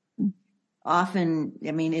 Often,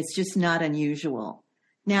 it's just not unusual.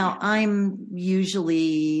 Now, I'm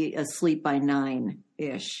usually asleep by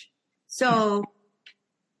 9-ish. So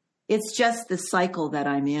it's just the cycle that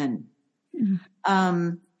I'm in.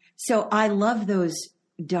 So I love those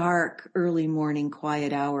dark, early morning,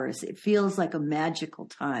 quiet hours. It feels like a magical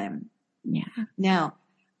time. Yeah. Now,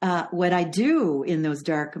 what I do in those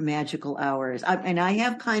dark, magical hours, and I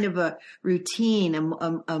have kind of a routine,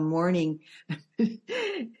 a morning.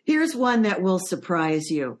 Here's one that will surprise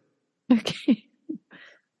you. Okay.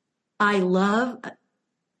 I love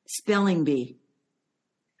spelling bee.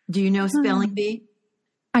 Do you know spelling bee?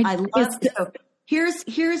 I love so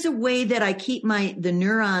here's a way that I keep the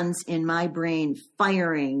neurons in my brain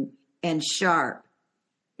firing and sharp.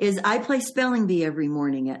 Is I play spelling bee every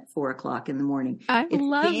morning at 4:00 in the morning. I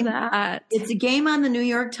love that. It's a game on the New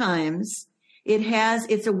York Times.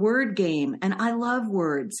 It's a word game, and I love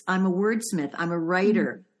words. I'm a wordsmith. I'm a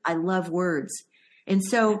writer. I love words. And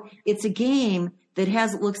so it's a game that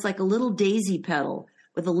looks like a little daisy petal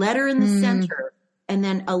with a letter in the center and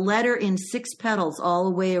then a letter in 6 petals all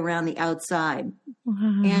the way around the outside.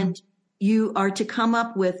 Wow. And you are to come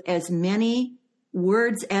up with as many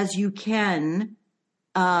words as you can.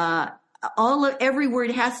 Every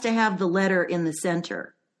word has to have the letter in the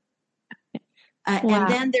center. Wow. And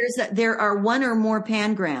then there are one or more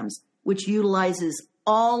pangrams, which utilizes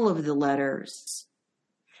all of the letters.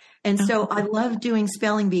 And so I love doing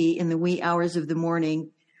spelling bee in the wee hours of the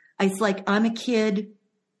morning. It's like I'm a kid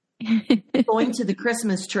going to the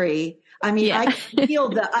Christmas tree. I mean, I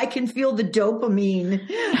can feel the dopamine.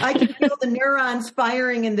 I can feel the neurons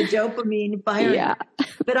firing and the dopamine firing. Yeah.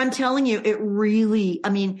 But I'm telling you, it really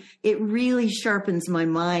sharpens my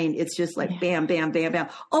mind. It's just like bam, bam, bam, bam.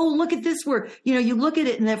 Oh, look at this word. You look at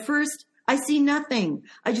it and at first I see nothing.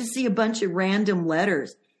 I just see a bunch of random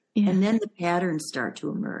letters. Yeah. And then the patterns start to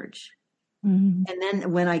emerge. Mm-hmm. And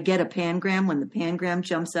then when I get when the pangram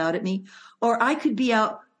jumps out at me, or I could be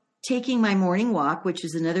out taking my morning walk, which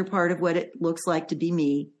is another part of what it looks like to be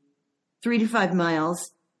me, 3 to 5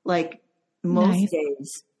 miles, like most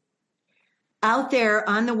days. Out there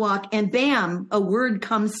on the walk, and bam, a word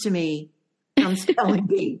comes to me from spelling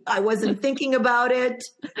bee. I wasn't thinking about it.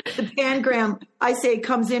 The pangram, I say,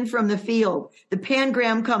 comes in from the field. The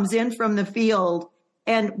pangram comes in from the field,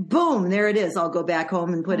 and boom, there it is. I'll go back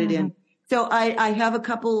home and put it in. So I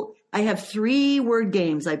have 3 word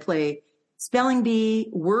games I play. Spelling bee,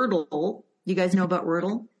 Wordle. You guys know about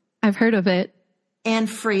Wordle? I've heard of it. And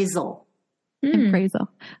Phrasal. And Phrasal.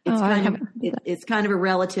 It's kind of a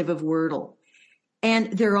relative of Wordle.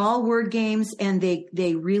 And they're all word games, and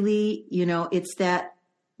they really, it's that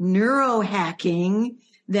neurohacking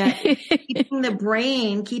that keeping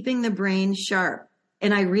the brain sharp.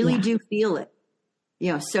 And I really do feel it.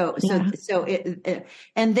 So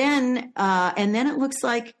and then it looks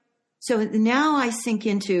like, so now I sink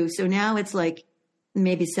into, so now it's like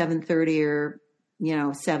maybe 7:30 or,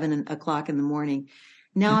 7:00 in the morning.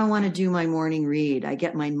 Now I want to do my morning read. I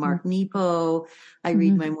get my Mark Nepo. I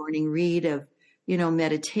read my morning read of,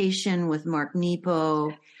 meditation with Mark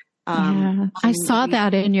Nepo. I saw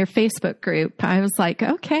that in your Facebook group. I was like,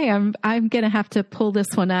 okay, I'm going to have to pull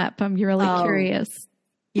this one up. I'm really curious.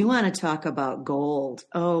 You want to talk about gold.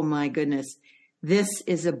 Oh my goodness. This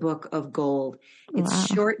is a book of gold. It's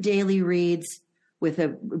short daily reads with a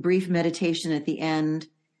brief meditation at the end.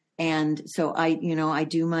 And so I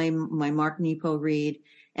do my Mark Nepo read.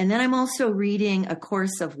 And then I'm also reading A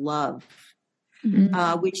Course of Love,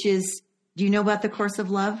 which is, do you know about the Course of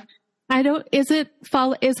Love? I don't, is it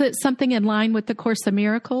something in line with the Course of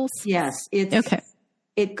Miracles? Yes.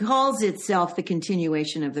 It calls itself the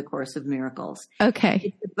continuation of the Course of Miracles.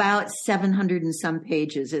 Okay. It's about 700 and some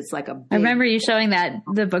pages. It's like I remember you showing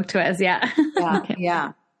the book to us. Yeah.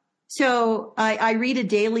 Yeah. So I read a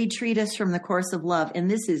daily treatise from the Course of Love,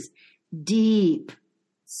 and this is deep,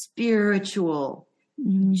 spiritual,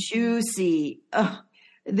 juicy.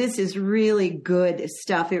 This is really good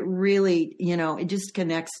stuff. It really, it just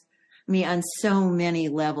connects me on so many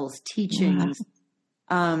levels. Teachings.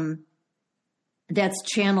 That's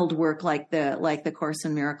channeled work like the Course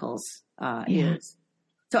in Miracles is.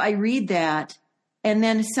 So I read that, and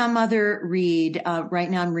then some other read.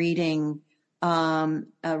 Right now I'm reading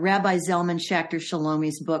Rabbi Zalman Schachter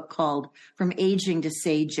Shalomi's book called From Aging to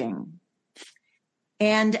Saging.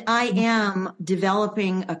 And I am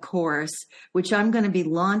developing a course, which I'm going to be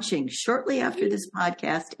launching shortly after this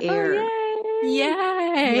podcast airs. Oh,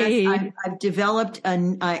 yay! Yes,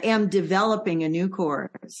 I am developing a new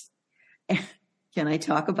course. Can I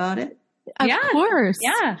talk about it? Of course.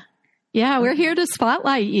 Yeah. Yeah, we're here to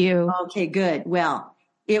spotlight you. Okay, good. Well,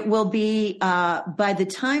 it will be, by the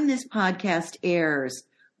time this podcast airs,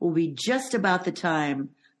 will be just about the time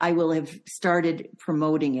I will have started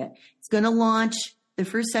promoting it. It's going to launch the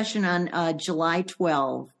first session on July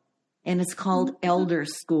 12, and it's called Elder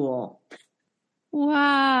School.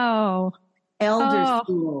 Wow. Elder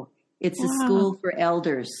School. It's a school for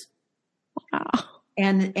elders. Wow.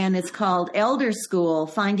 And it's called Elder School,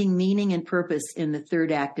 Finding Meaning and Purpose in the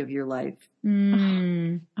Third Act of Your Life.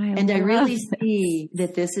 I really see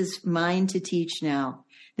that this is mine to teach now.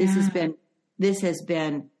 This has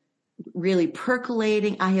been really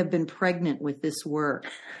percolating. I have been pregnant with this work.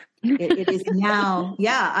 It is now,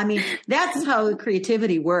 I mean, that's how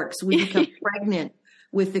creativity works. We become pregnant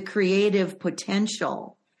with the creative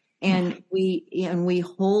potential, and we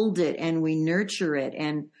hold it and we nurture it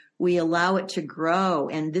and we allow it to grow.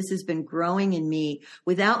 And this has been growing in me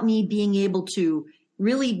without me being able to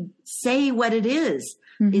really say what it is.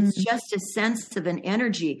 It's just a sense of an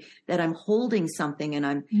energy that I'm holding something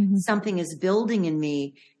and something is building in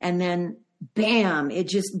me. And then bam,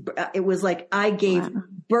 it was like I gave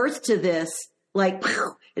birth to this, like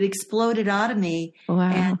it exploded out of me.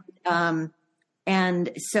 Wow.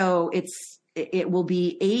 And so it will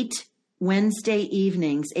be 8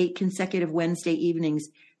 consecutive Wednesday evenings,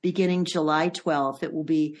 beginning July 12th. It will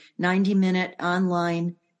be 90-minute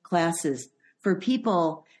online classes for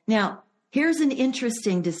people. Now, here's an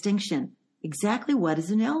interesting distinction. Exactly what is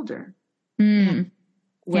an elder? What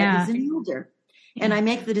is an elder? And I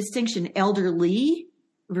make the distinction elderly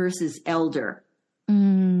versus elder.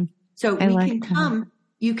 So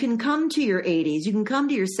you can come to your 80s, you can come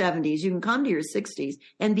to your 70s, you can come to your 60s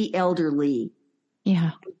and be elderly.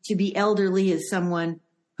 Yeah. To be elderly is someone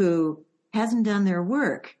who hasn't done their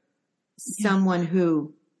work, someone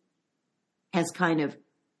who has kind of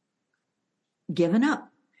given up,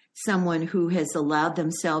 someone who has allowed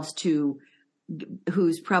themselves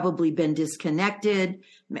who's probably been disconnected.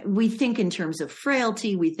 We think in terms of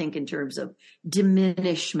frailty. We think in terms of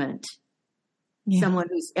diminishment. Someone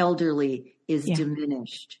who's elderly is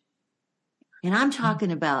diminished. And I'm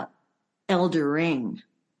talking about eldering.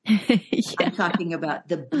 I'm talking about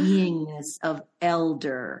the beingness of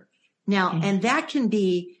elder. Now, and that can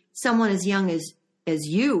be someone as young as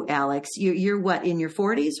you, Alex. You're what, in your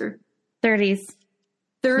 40s or 30s?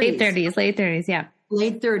 30s. Late 30s, yeah.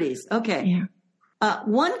 Late 30s. Okay. Yeah.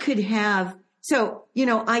 One could have,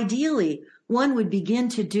 ideally, one would begin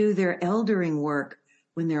to do their eldering work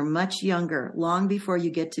when they're much younger, long before you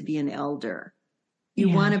get to be an elder. You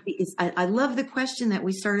want to be, I love the question that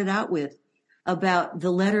we started out with about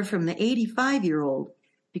the letter from the 85-year-old,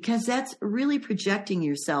 because that's really projecting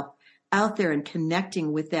yourself out there and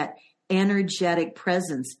connecting with that energetic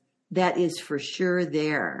presence that is for sure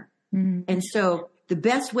there. And so the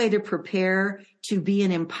best way to prepare to be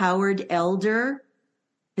an empowered elder,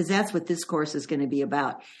 because that's what this course is going to be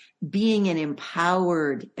about, being an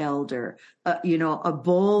empowered elder, a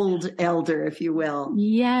bold elder, if you will.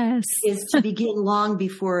 Yes. Is to begin long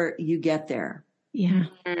before you get there. Yeah.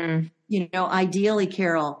 Ideally,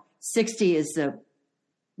 Carol, 60 is a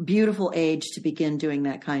beautiful age to begin doing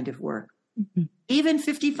that kind of work. Even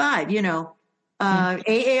 55,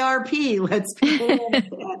 AARP lets people at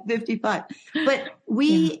 55. But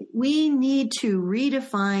we need to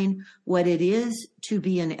redefine what it is to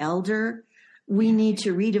be an elder. We need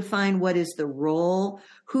to redefine what is the role.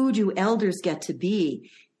 Who do elders get to be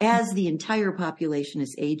as the entire population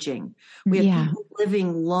is aging? We have people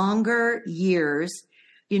living longer years.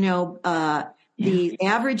 The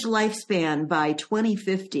average lifespan by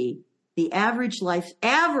 2050, the average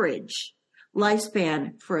lifespan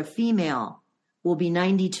for a female will be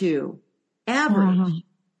 92. Average. Wow.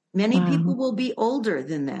 Many people will be older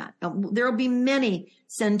than that. There will be many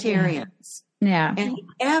centenarians. Yeah. And the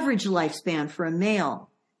average lifespan for a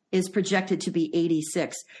male is projected to be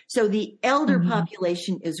 86. So the elder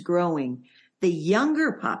population is growing. The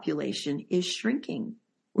younger population is shrinking.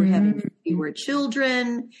 We're having fewer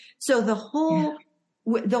children. So the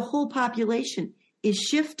whole population is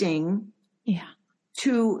shifting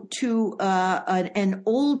to an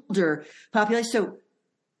older population. So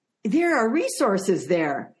there are resources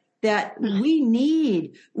there that we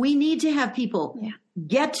need. We need to have people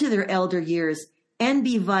get to their elder years and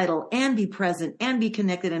be vital and be present and be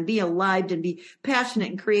connected and be alive and be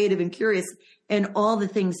passionate and creative and curious and all the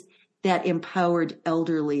things that empowered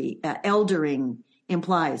eldering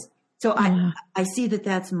implies. So I see that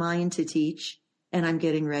that's mine to teach, and I'm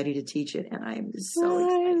getting ready to teach it, and I'm so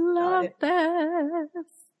excited. I love that.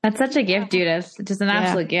 That's such a gift, Judith. Just an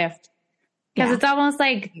absolute gift. Because it's almost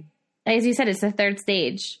like, as you said, it's the third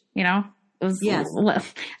stage, It's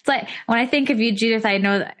like, when I think of you, Judith, I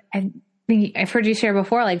know that I've heard you share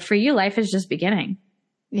before, like for you, life is just beginning.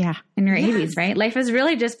 Yeah. In your 80s, right? Life is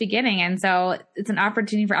really just beginning. And so it's an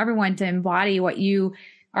opportunity for everyone to embody what you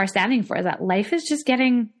are standing for, is that life is just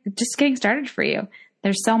getting started for you.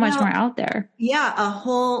 There's so much more out there. Yeah. A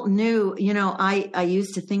whole new, I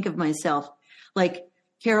used to think of myself like,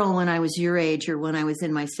 Carol, when I was your age or when I was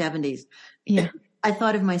in my 70s, I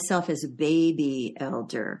thought of myself as a baby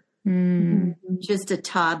elder, just a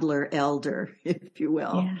toddler elder, if you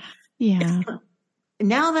will. Yeah.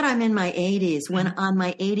 Now that I'm in my 80s, when on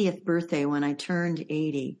my 80th birthday, when I turned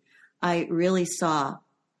 80, I really saw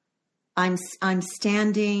I'm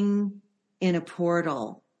standing in a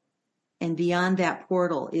portal, and beyond that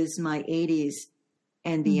portal is my 80s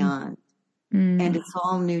and beyond. Mm. And it's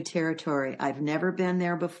all new territory. I've never been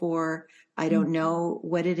there before. I don't know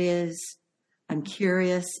what it is. I'm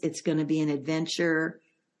curious. It's going to be an adventure.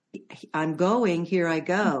 I'm going, here I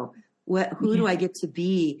go. Who do I get to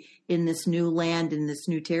be in this new land, in this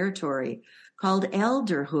new territory called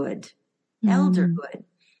elderhood? Elderhood.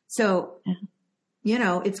 So,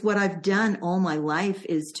 it's what I've done all my life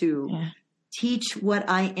is to teach what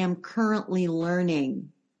I am currently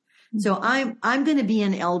learning. So I'm going to be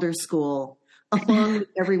in elder school along with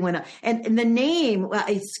everyone else. And the name,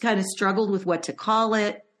 I kind of struggled with what to call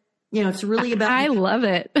it. It's really about. I love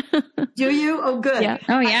it. Do you? Oh, good. Yeah.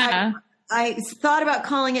 Oh, yeah. I thought about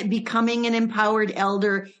calling it Becoming an Empowered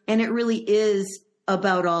Elder, and it really is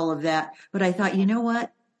about all of that. But I thought, you know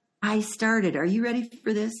what? I started. Are you ready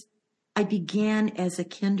for this? I began as a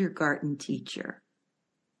kindergarten teacher.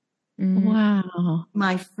 Wow.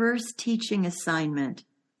 My first teaching assignment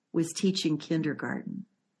was teaching kindergarten.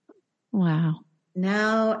 Wow.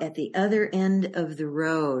 Now at the other end of the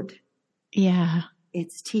road,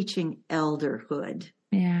 it's teaching elderhood.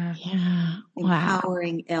 Yeah. Yeah. Wow.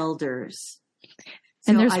 Empowering elders.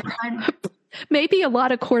 And there's maybe a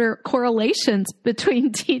lot of correlations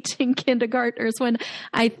between teaching kindergartners when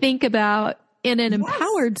I think about in an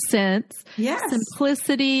empowered sense,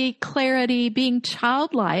 simplicity, clarity, being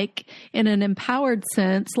childlike in an empowered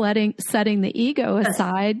sense, setting the ego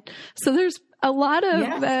aside. So there's a lot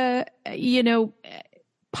of,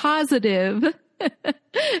 positive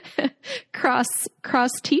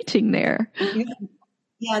cross teaching there.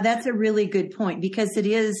 Yeah, that's a really good point, because it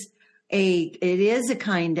is a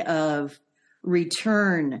kind of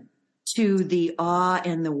return to the awe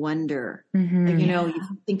and the wonder. You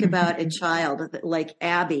think about a child like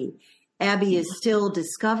Abby. Abby is still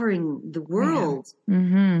discovering the world.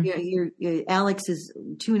 Alex's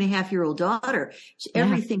 2.5-year-old daughter.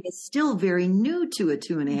 Everything is still very new to a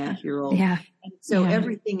 2.5-year-old. Yeah. So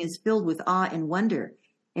everything is filled with awe and wonder.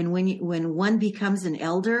 And when one becomes an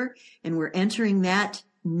elder and we're entering that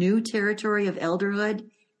new territory of elderhood,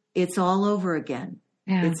 it's all over again.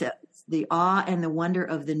 Yeah. It's the awe and the wonder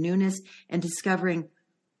of the newness and discovering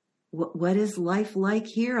what is life like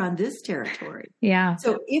here on this territory. Yeah.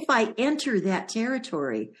 So if I enter that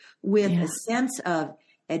territory with a sense of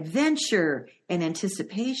adventure and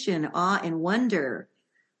anticipation, awe and wonder,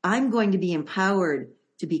 I'm going to be empowered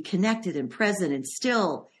to be connected and present and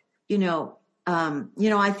still,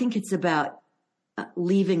 I think it's about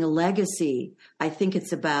leaving a legacy. I think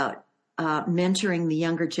it's about mentoring the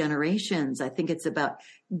younger generations. I think it's about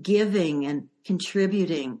giving and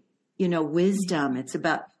contributing, wisdom. It's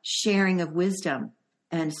about sharing of wisdom.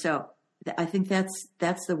 And so I think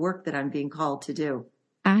that's the work that I'm being called to do.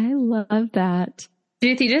 I love that.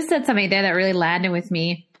 Judith, you just said something there that really landed with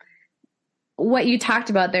me. What you talked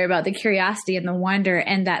about there about the curiosity and the wonder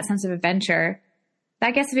and that sense of adventure,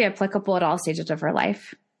 that gets to be applicable at all stages of our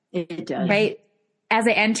life. It does. Right? As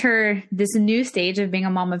I enter this new stage of being a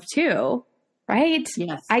mom of 2, right?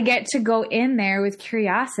 Yes. I get to go in there with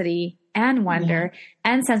curiosity and wonder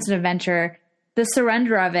and sense of adventure, the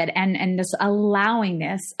surrender of it and this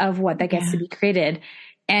allowingness of what that gets to be created.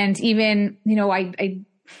 And even, I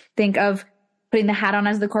think of putting the hat on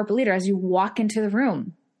as the corporate leader, as you walk into the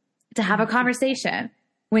room to have a conversation,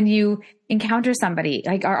 when you encounter somebody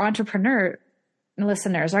like our entrepreneur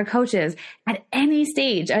listeners, our coaches, at any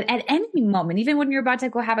stage, at any moment, even when you're about to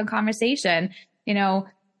go have a conversation,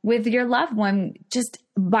 with your loved one, just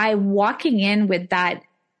by walking in with that,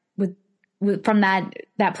 from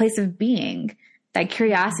that place of being, that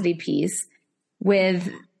curiosity piece,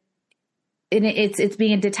 it's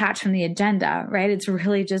being detached from the agenda, right? It's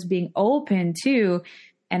really just being open to,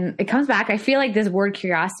 and it comes back. I feel like this word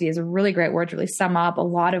curiosity is a really great word to really sum up a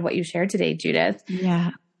lot of what you shared today, Judith.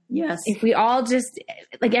 Yeah. Yes. If we all just,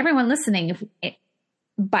 like everyone listening,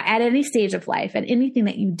 but at any stage of life, at anything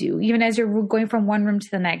that you do, even as you're going from one room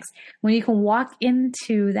to the next, when you can walk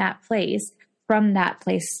into that place, from that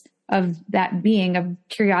place of that being of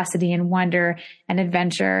curiosity and wonder and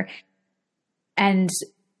adventure, and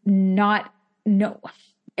not know,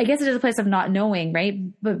 I guess it is a place of not knowing, right?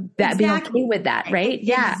 But that being okay with that, right?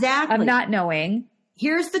 Yeah. Exactly. Of not knowing.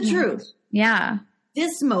 Here's the truth. Yeah.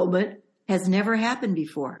 This moment has never happened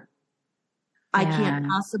before. I can't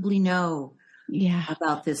possibly know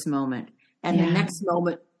about this moment. And the next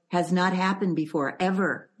moment has not happened before,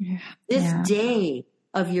 ever. Yeah. This day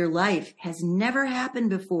of your life has never happened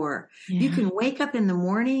before. Yeah. You can wake up in the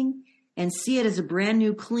morning and see it as a brand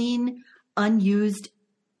new, clean, unused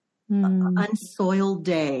unsoiled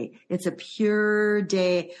day. It's a pure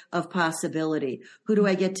day of possibility. Who do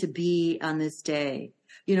I get to be on this day?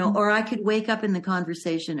 You know, or I could wake up in the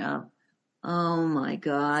conversation of, oh my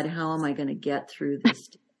God, how am I going to get through this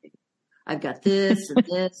day? I've got this and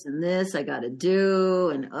this and this I got to do.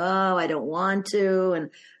 And oh, I don't want to. And,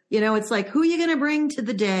 you know, it's like, who are you going to bring to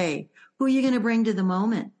the day? Who are you going to bring to the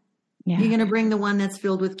moment? Yeah. You're going to bring the one that's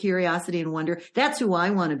filled with curiosity and wonder. That's who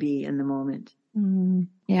I want to be in the moment.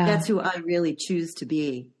 Yeah. That's who I really choose to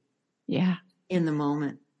be. Yeah. In the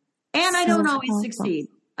moment. And I don't always succeed.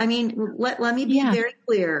 I mean, let me be very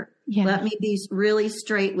clear. Yeah. Let me be really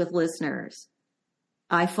straight with listeners.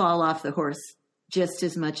 I fall off the horse just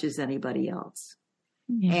as much as anybody else.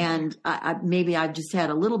 Yeah. And maybe I've just had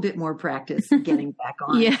a little bit more practice getting back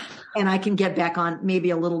on. Yeah. And I can get back on maybe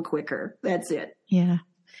a little quicker. That's it. Yeah.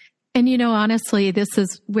 And, you know, honestly, this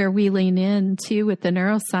is where we lean in too with the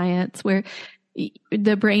neuroscience, where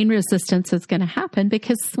the brain resistance is going to happen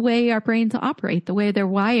because the way our brains operate, the way they're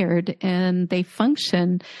wired and they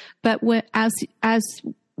function. But as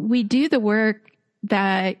we do the work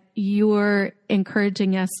that you're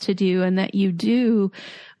encouraging us to do and that you do,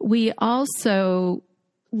 we also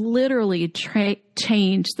literally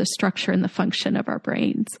change the structure and the function of our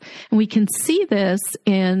brains. And we can see this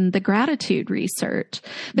in the gratitude research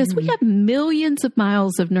because we have millions of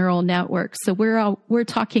miles of neural networks. So we're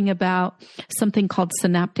talking about something called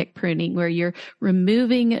synaptic pruning, where you're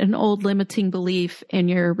removing an old limiting belief and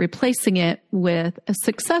you're replacing it with a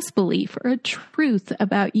success belief or a truth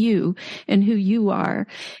about you and who you are.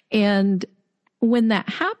 And when that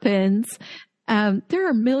happens, there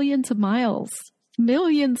are millions of miles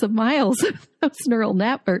of those neural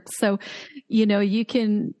networks. So, you know, you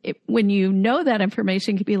can, when you know that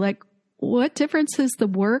information, you can be like, what difference is the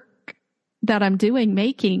work that I'm doing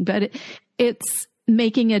making? But it's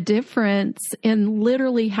making a difference in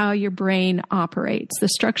literally how your brain operates, the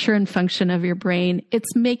structure and function of your brain.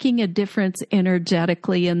 It's making a difference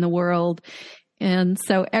energetically in the world. And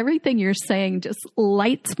so everything you're saying just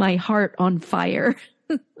lights my heart on fire.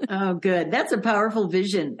 Oh, good. That's a powerful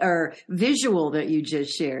vision or visual that you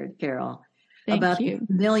just shared, Carol. Thank you.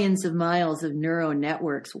 Millions of miles of neural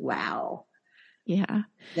networks. Wow. Yeah.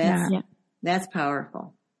 That's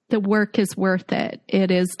powerful. The work is worth it.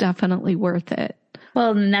 It is definitely worth it.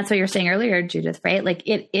 Well, and that's what you were saying earlier, Judith, right? Like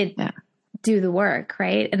do the work,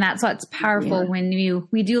 right? And that's what's powerful when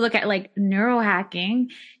we do look at like neurohacking.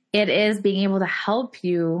 It is being able to help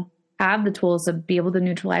you have the tools to be able to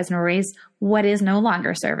neutralize and erase what is no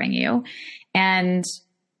longer serving you and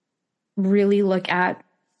really look at,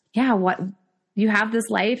 what you have this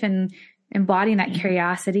life and embodying that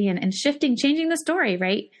curiosity and changing the story,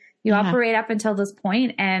 right? You operate up until this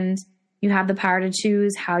point and you have the power to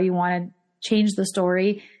choose how you want to change the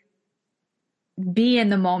story, be in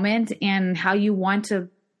the moment and how you want to.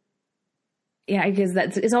 Yeah, because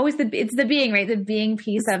it's always it's the being, right? The being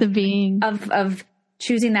piece of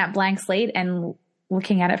choosing that blank slate and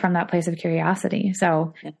looking at it from that place of curiosity.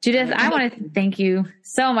 So Judith, I want to thank you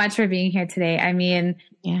so much for being here today. I mean,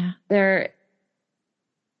 there's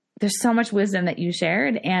so much wisdom that you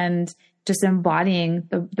shared and just embodying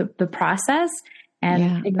the process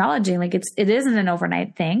and acknowledging like it isn't an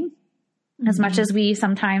overnight thing as much as we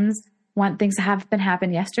sometimes want things to have been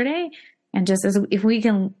happened yesterday. And just as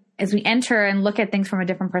we enter and look at things from a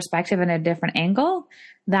different perspective and a different angle,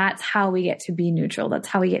 that's how we get to be neutral. That's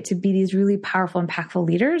how we get to be these really powerful, impactful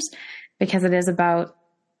leaders, because it is about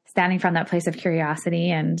standing from that place of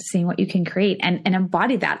curiosity and seeing what you can create and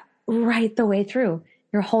embody that right the way through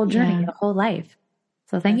your whole journey, your whole life.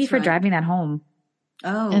 So thank you for driving that home.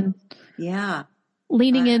 Oh, and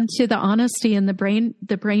leaning into the honesty and the brain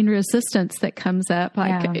resistance that comes up,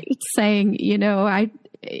 like saying, you know,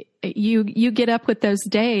 you get up with those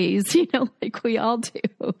days, you know, like we all do.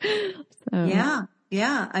 So.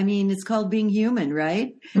 Yeah. I mean, it's called being human,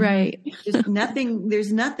 right? Right. There's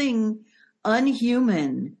nothing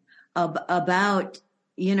unhuman about,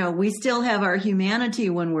 you know, we still have our humanity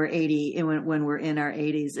when we're 80 and when we're in our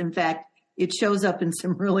 80s. In fact, it shows up in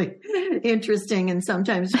some really interesting and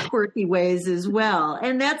sometimes quirky ways as well.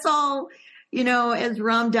 And that's all, you know, as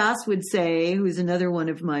Ram Dass would say, who's another one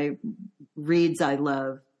of my reads I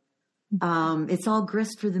love. It's all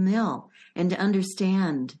grist for the mill. And to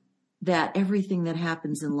understand that everything that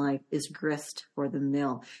happens in life is grist for the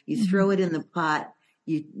mill. You throw it in the pot,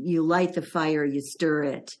 you light the fire, you stir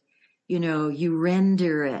it, you know, you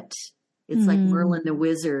render it. It's like Merlin the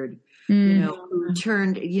wizard, you know, who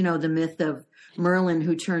turned, you know, the myth of Merlin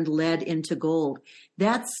who turned lead into gold.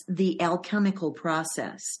 That's the alchemical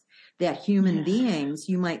process that human beings,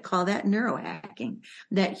 you might call that neurohacking,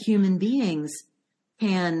 that human beings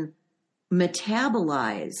can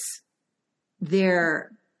metabolize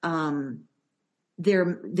their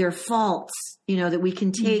faults, that we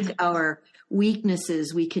can take our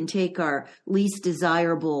weaknesses, we can take our least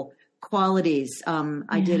desirable qualities.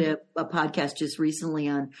 I did a podcast just recently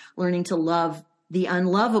on learning to love the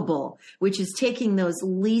unlovable, which is taking those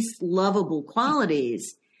least lovable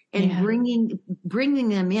qualities and bringing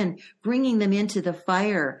them into the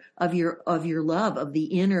fire of your love, of the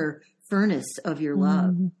inner furnace of your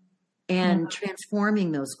love, and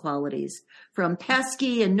transforming those qualities from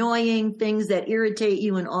pesky, annoying things that irritate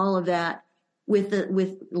you and all of that. With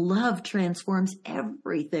love transforms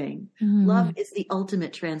everything. Love is the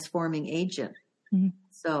ultimate transforming agent.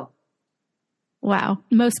 So, wow,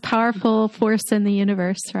 most powerful force in the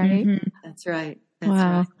universe, right? That's right.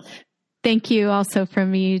 Wow. Thank you also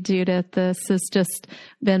from me, Judith. This has just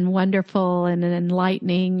been wonderful and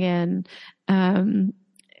enlightening, and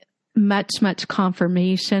much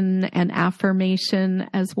confirmation and affirmation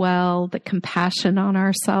as well, the compassion on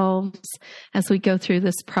ourselves as we go through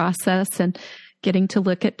this process and getting to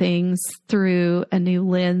look at things through a new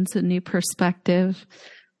lens, a new perspective.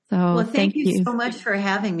 So well, thank you so much for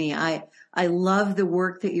having me. I love the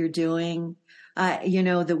work that you're doing.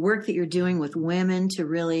 The work that you're doing with women to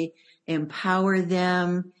really empower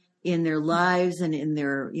them in their lives and in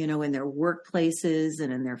their, in their workplaces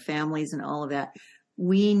and in their families and all of that.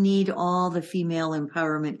 We need all the female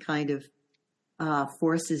empowerment kind of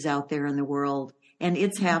forces out there in the world, and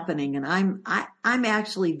it's happening. And I'm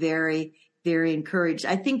actually very, very encouraged.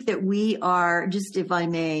 I think that we are, just if I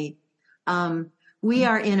may, we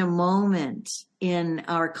are in a moment in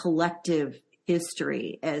our collective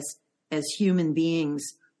history as human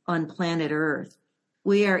beings on planet Earth.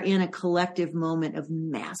 We are in a collective moment of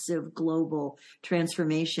massive global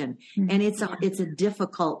transformation. And it's a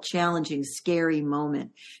difficult, challenging, scary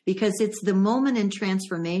moment, because it's the moment in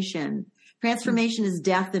transformation. Transformation is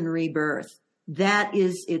death and rebirth.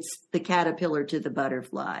 It's the caterpillar to the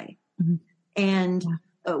butterfly. And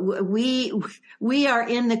we are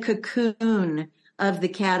in the cocoon of the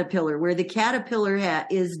caterpillar, where the caterpillar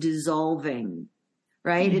is dissolving,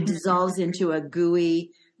 right? It dissolves into a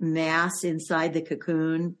gooey mass inside the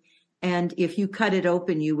cocoon. And if you cut it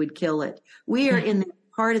open, you would kill it. We are in the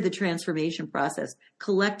part of the transformation process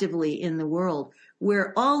collectively in the world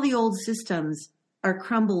where all the old systems are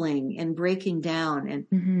crumbling and breaking down,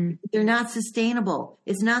 and they're not sustainable.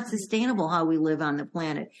 It's not sustainable how we live on the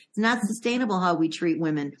planet. It's not sustainable how we treat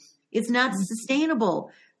women. It's not sustainable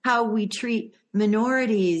how we treat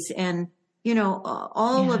minorities and,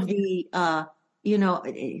 all of the,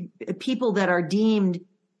 people that are deemed,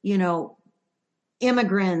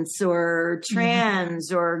 immigrants or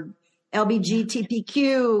trans or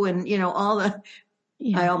LGBTQ and, all the,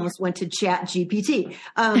 I almost went to Chat GPT.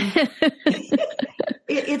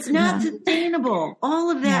 It's not sustainable. All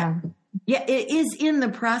of that. Yeah, it is in the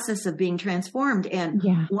process of being transformed. And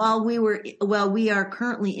while we are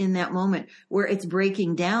currently in that moment where it's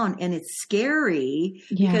breaking down, and it's scary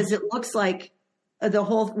because it looks like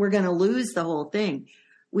we're going to lose the whole thing.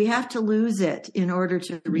 We have to lose it in order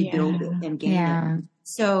to rebuild it and gain it.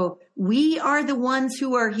 So we are the ones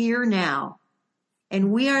who are here now,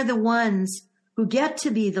 and we are the ones who get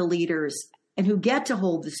to be the leaders and who get to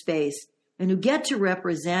hold the space and who get to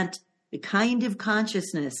represent the kind of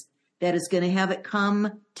consciousness that is going to have it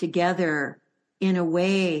come together in a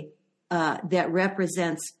way that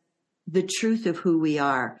represents the truth of who we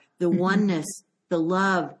are, the oneness, the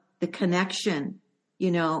love, the connection.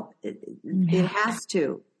 It has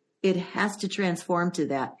to transform to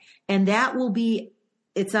that. And that will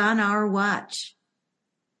it's on our watch.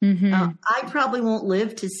 I probably won't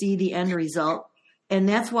live to see the end result. And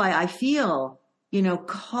that's why I feel,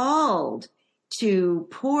 called to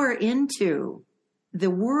pour into the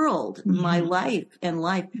world, my life,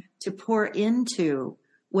 to pour into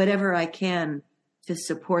whatever I can to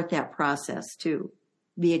support that process, to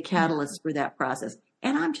be a catalyst for that process.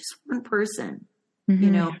 And I'm just one person.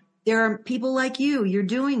 There are people like you. You're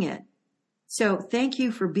doing it. So thank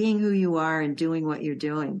you for being who you are and doing what you're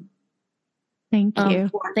doing. Thank you.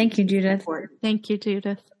 Thank you, Judith. Thank you,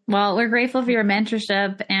 Judith. Well, we're grateful for your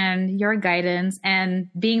mentorship and your guidance and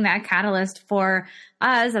being that catalyst for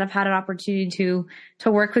us that have had an opportunity to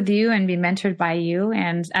work with you and be mentored by you.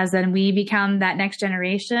 And as then we become that next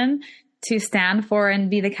generation to stand for and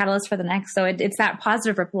be the catalyst for the next. So it's that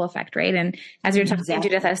positive ripple effect, right? And as you're talking,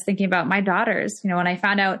 Judith, I was thinking about my daughters. When I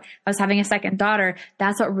found out I was having a second daughter,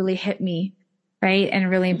 that's what really hit me, right? And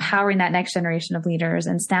really empowering that next generation of leaders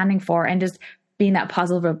and standing for and just being that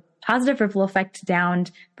positive ripple effect down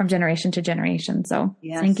from generation to generation. So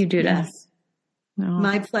thank you, Judith. Yes.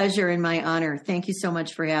 My pleasure and my honor. Thank you so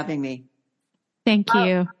much for having me. Thank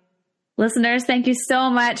you. Listeners, thank you so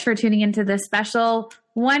much for tuning into this special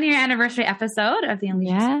 1-year anniversary episode of the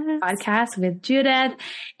Unleashed podcast with Judith.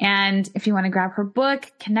 And if you want to grab her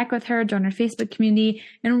book, connect with her, join her Facebook community,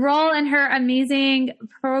 enroll in her amazing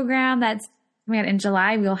program that's coming out in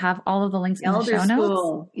July. We'll have all of the links in the show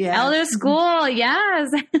notes. Elder School,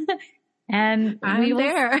 yes. And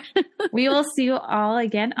we will see you all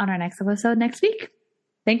again on our next episode next week.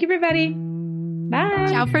 Thank you, everybody. Bye.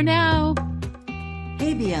 Ciao for now.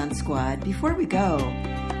 Hey, Beyond Squad, before we go,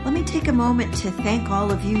 let me take a moment to thank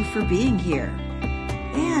all of you for being here.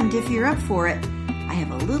 And if you're up for it, I have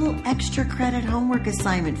a little extra credit homework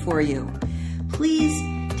assignment for you. Please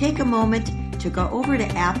take a moment to go over to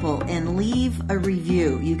Apple and leave a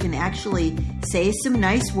review. You can actually say some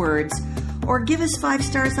nice words or give us 5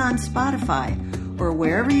 stars on Spotify or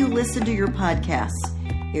wherever you listen to your podcasts.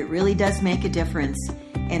 It really does make a difference,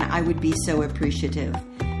 and I would be so appreciative.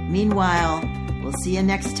 Meanwhile, we'll see you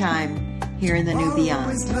next time here in the New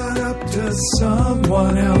Beyond. It's not up to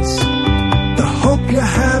someone else. The hope you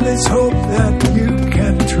have is hope that you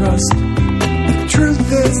can trust. The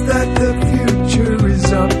truth is that the future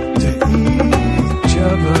is up to each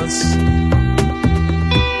of us.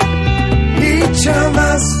 Each of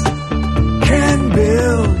us can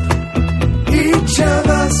build. Each of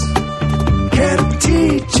us can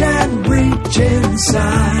teach and reach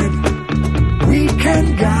inside.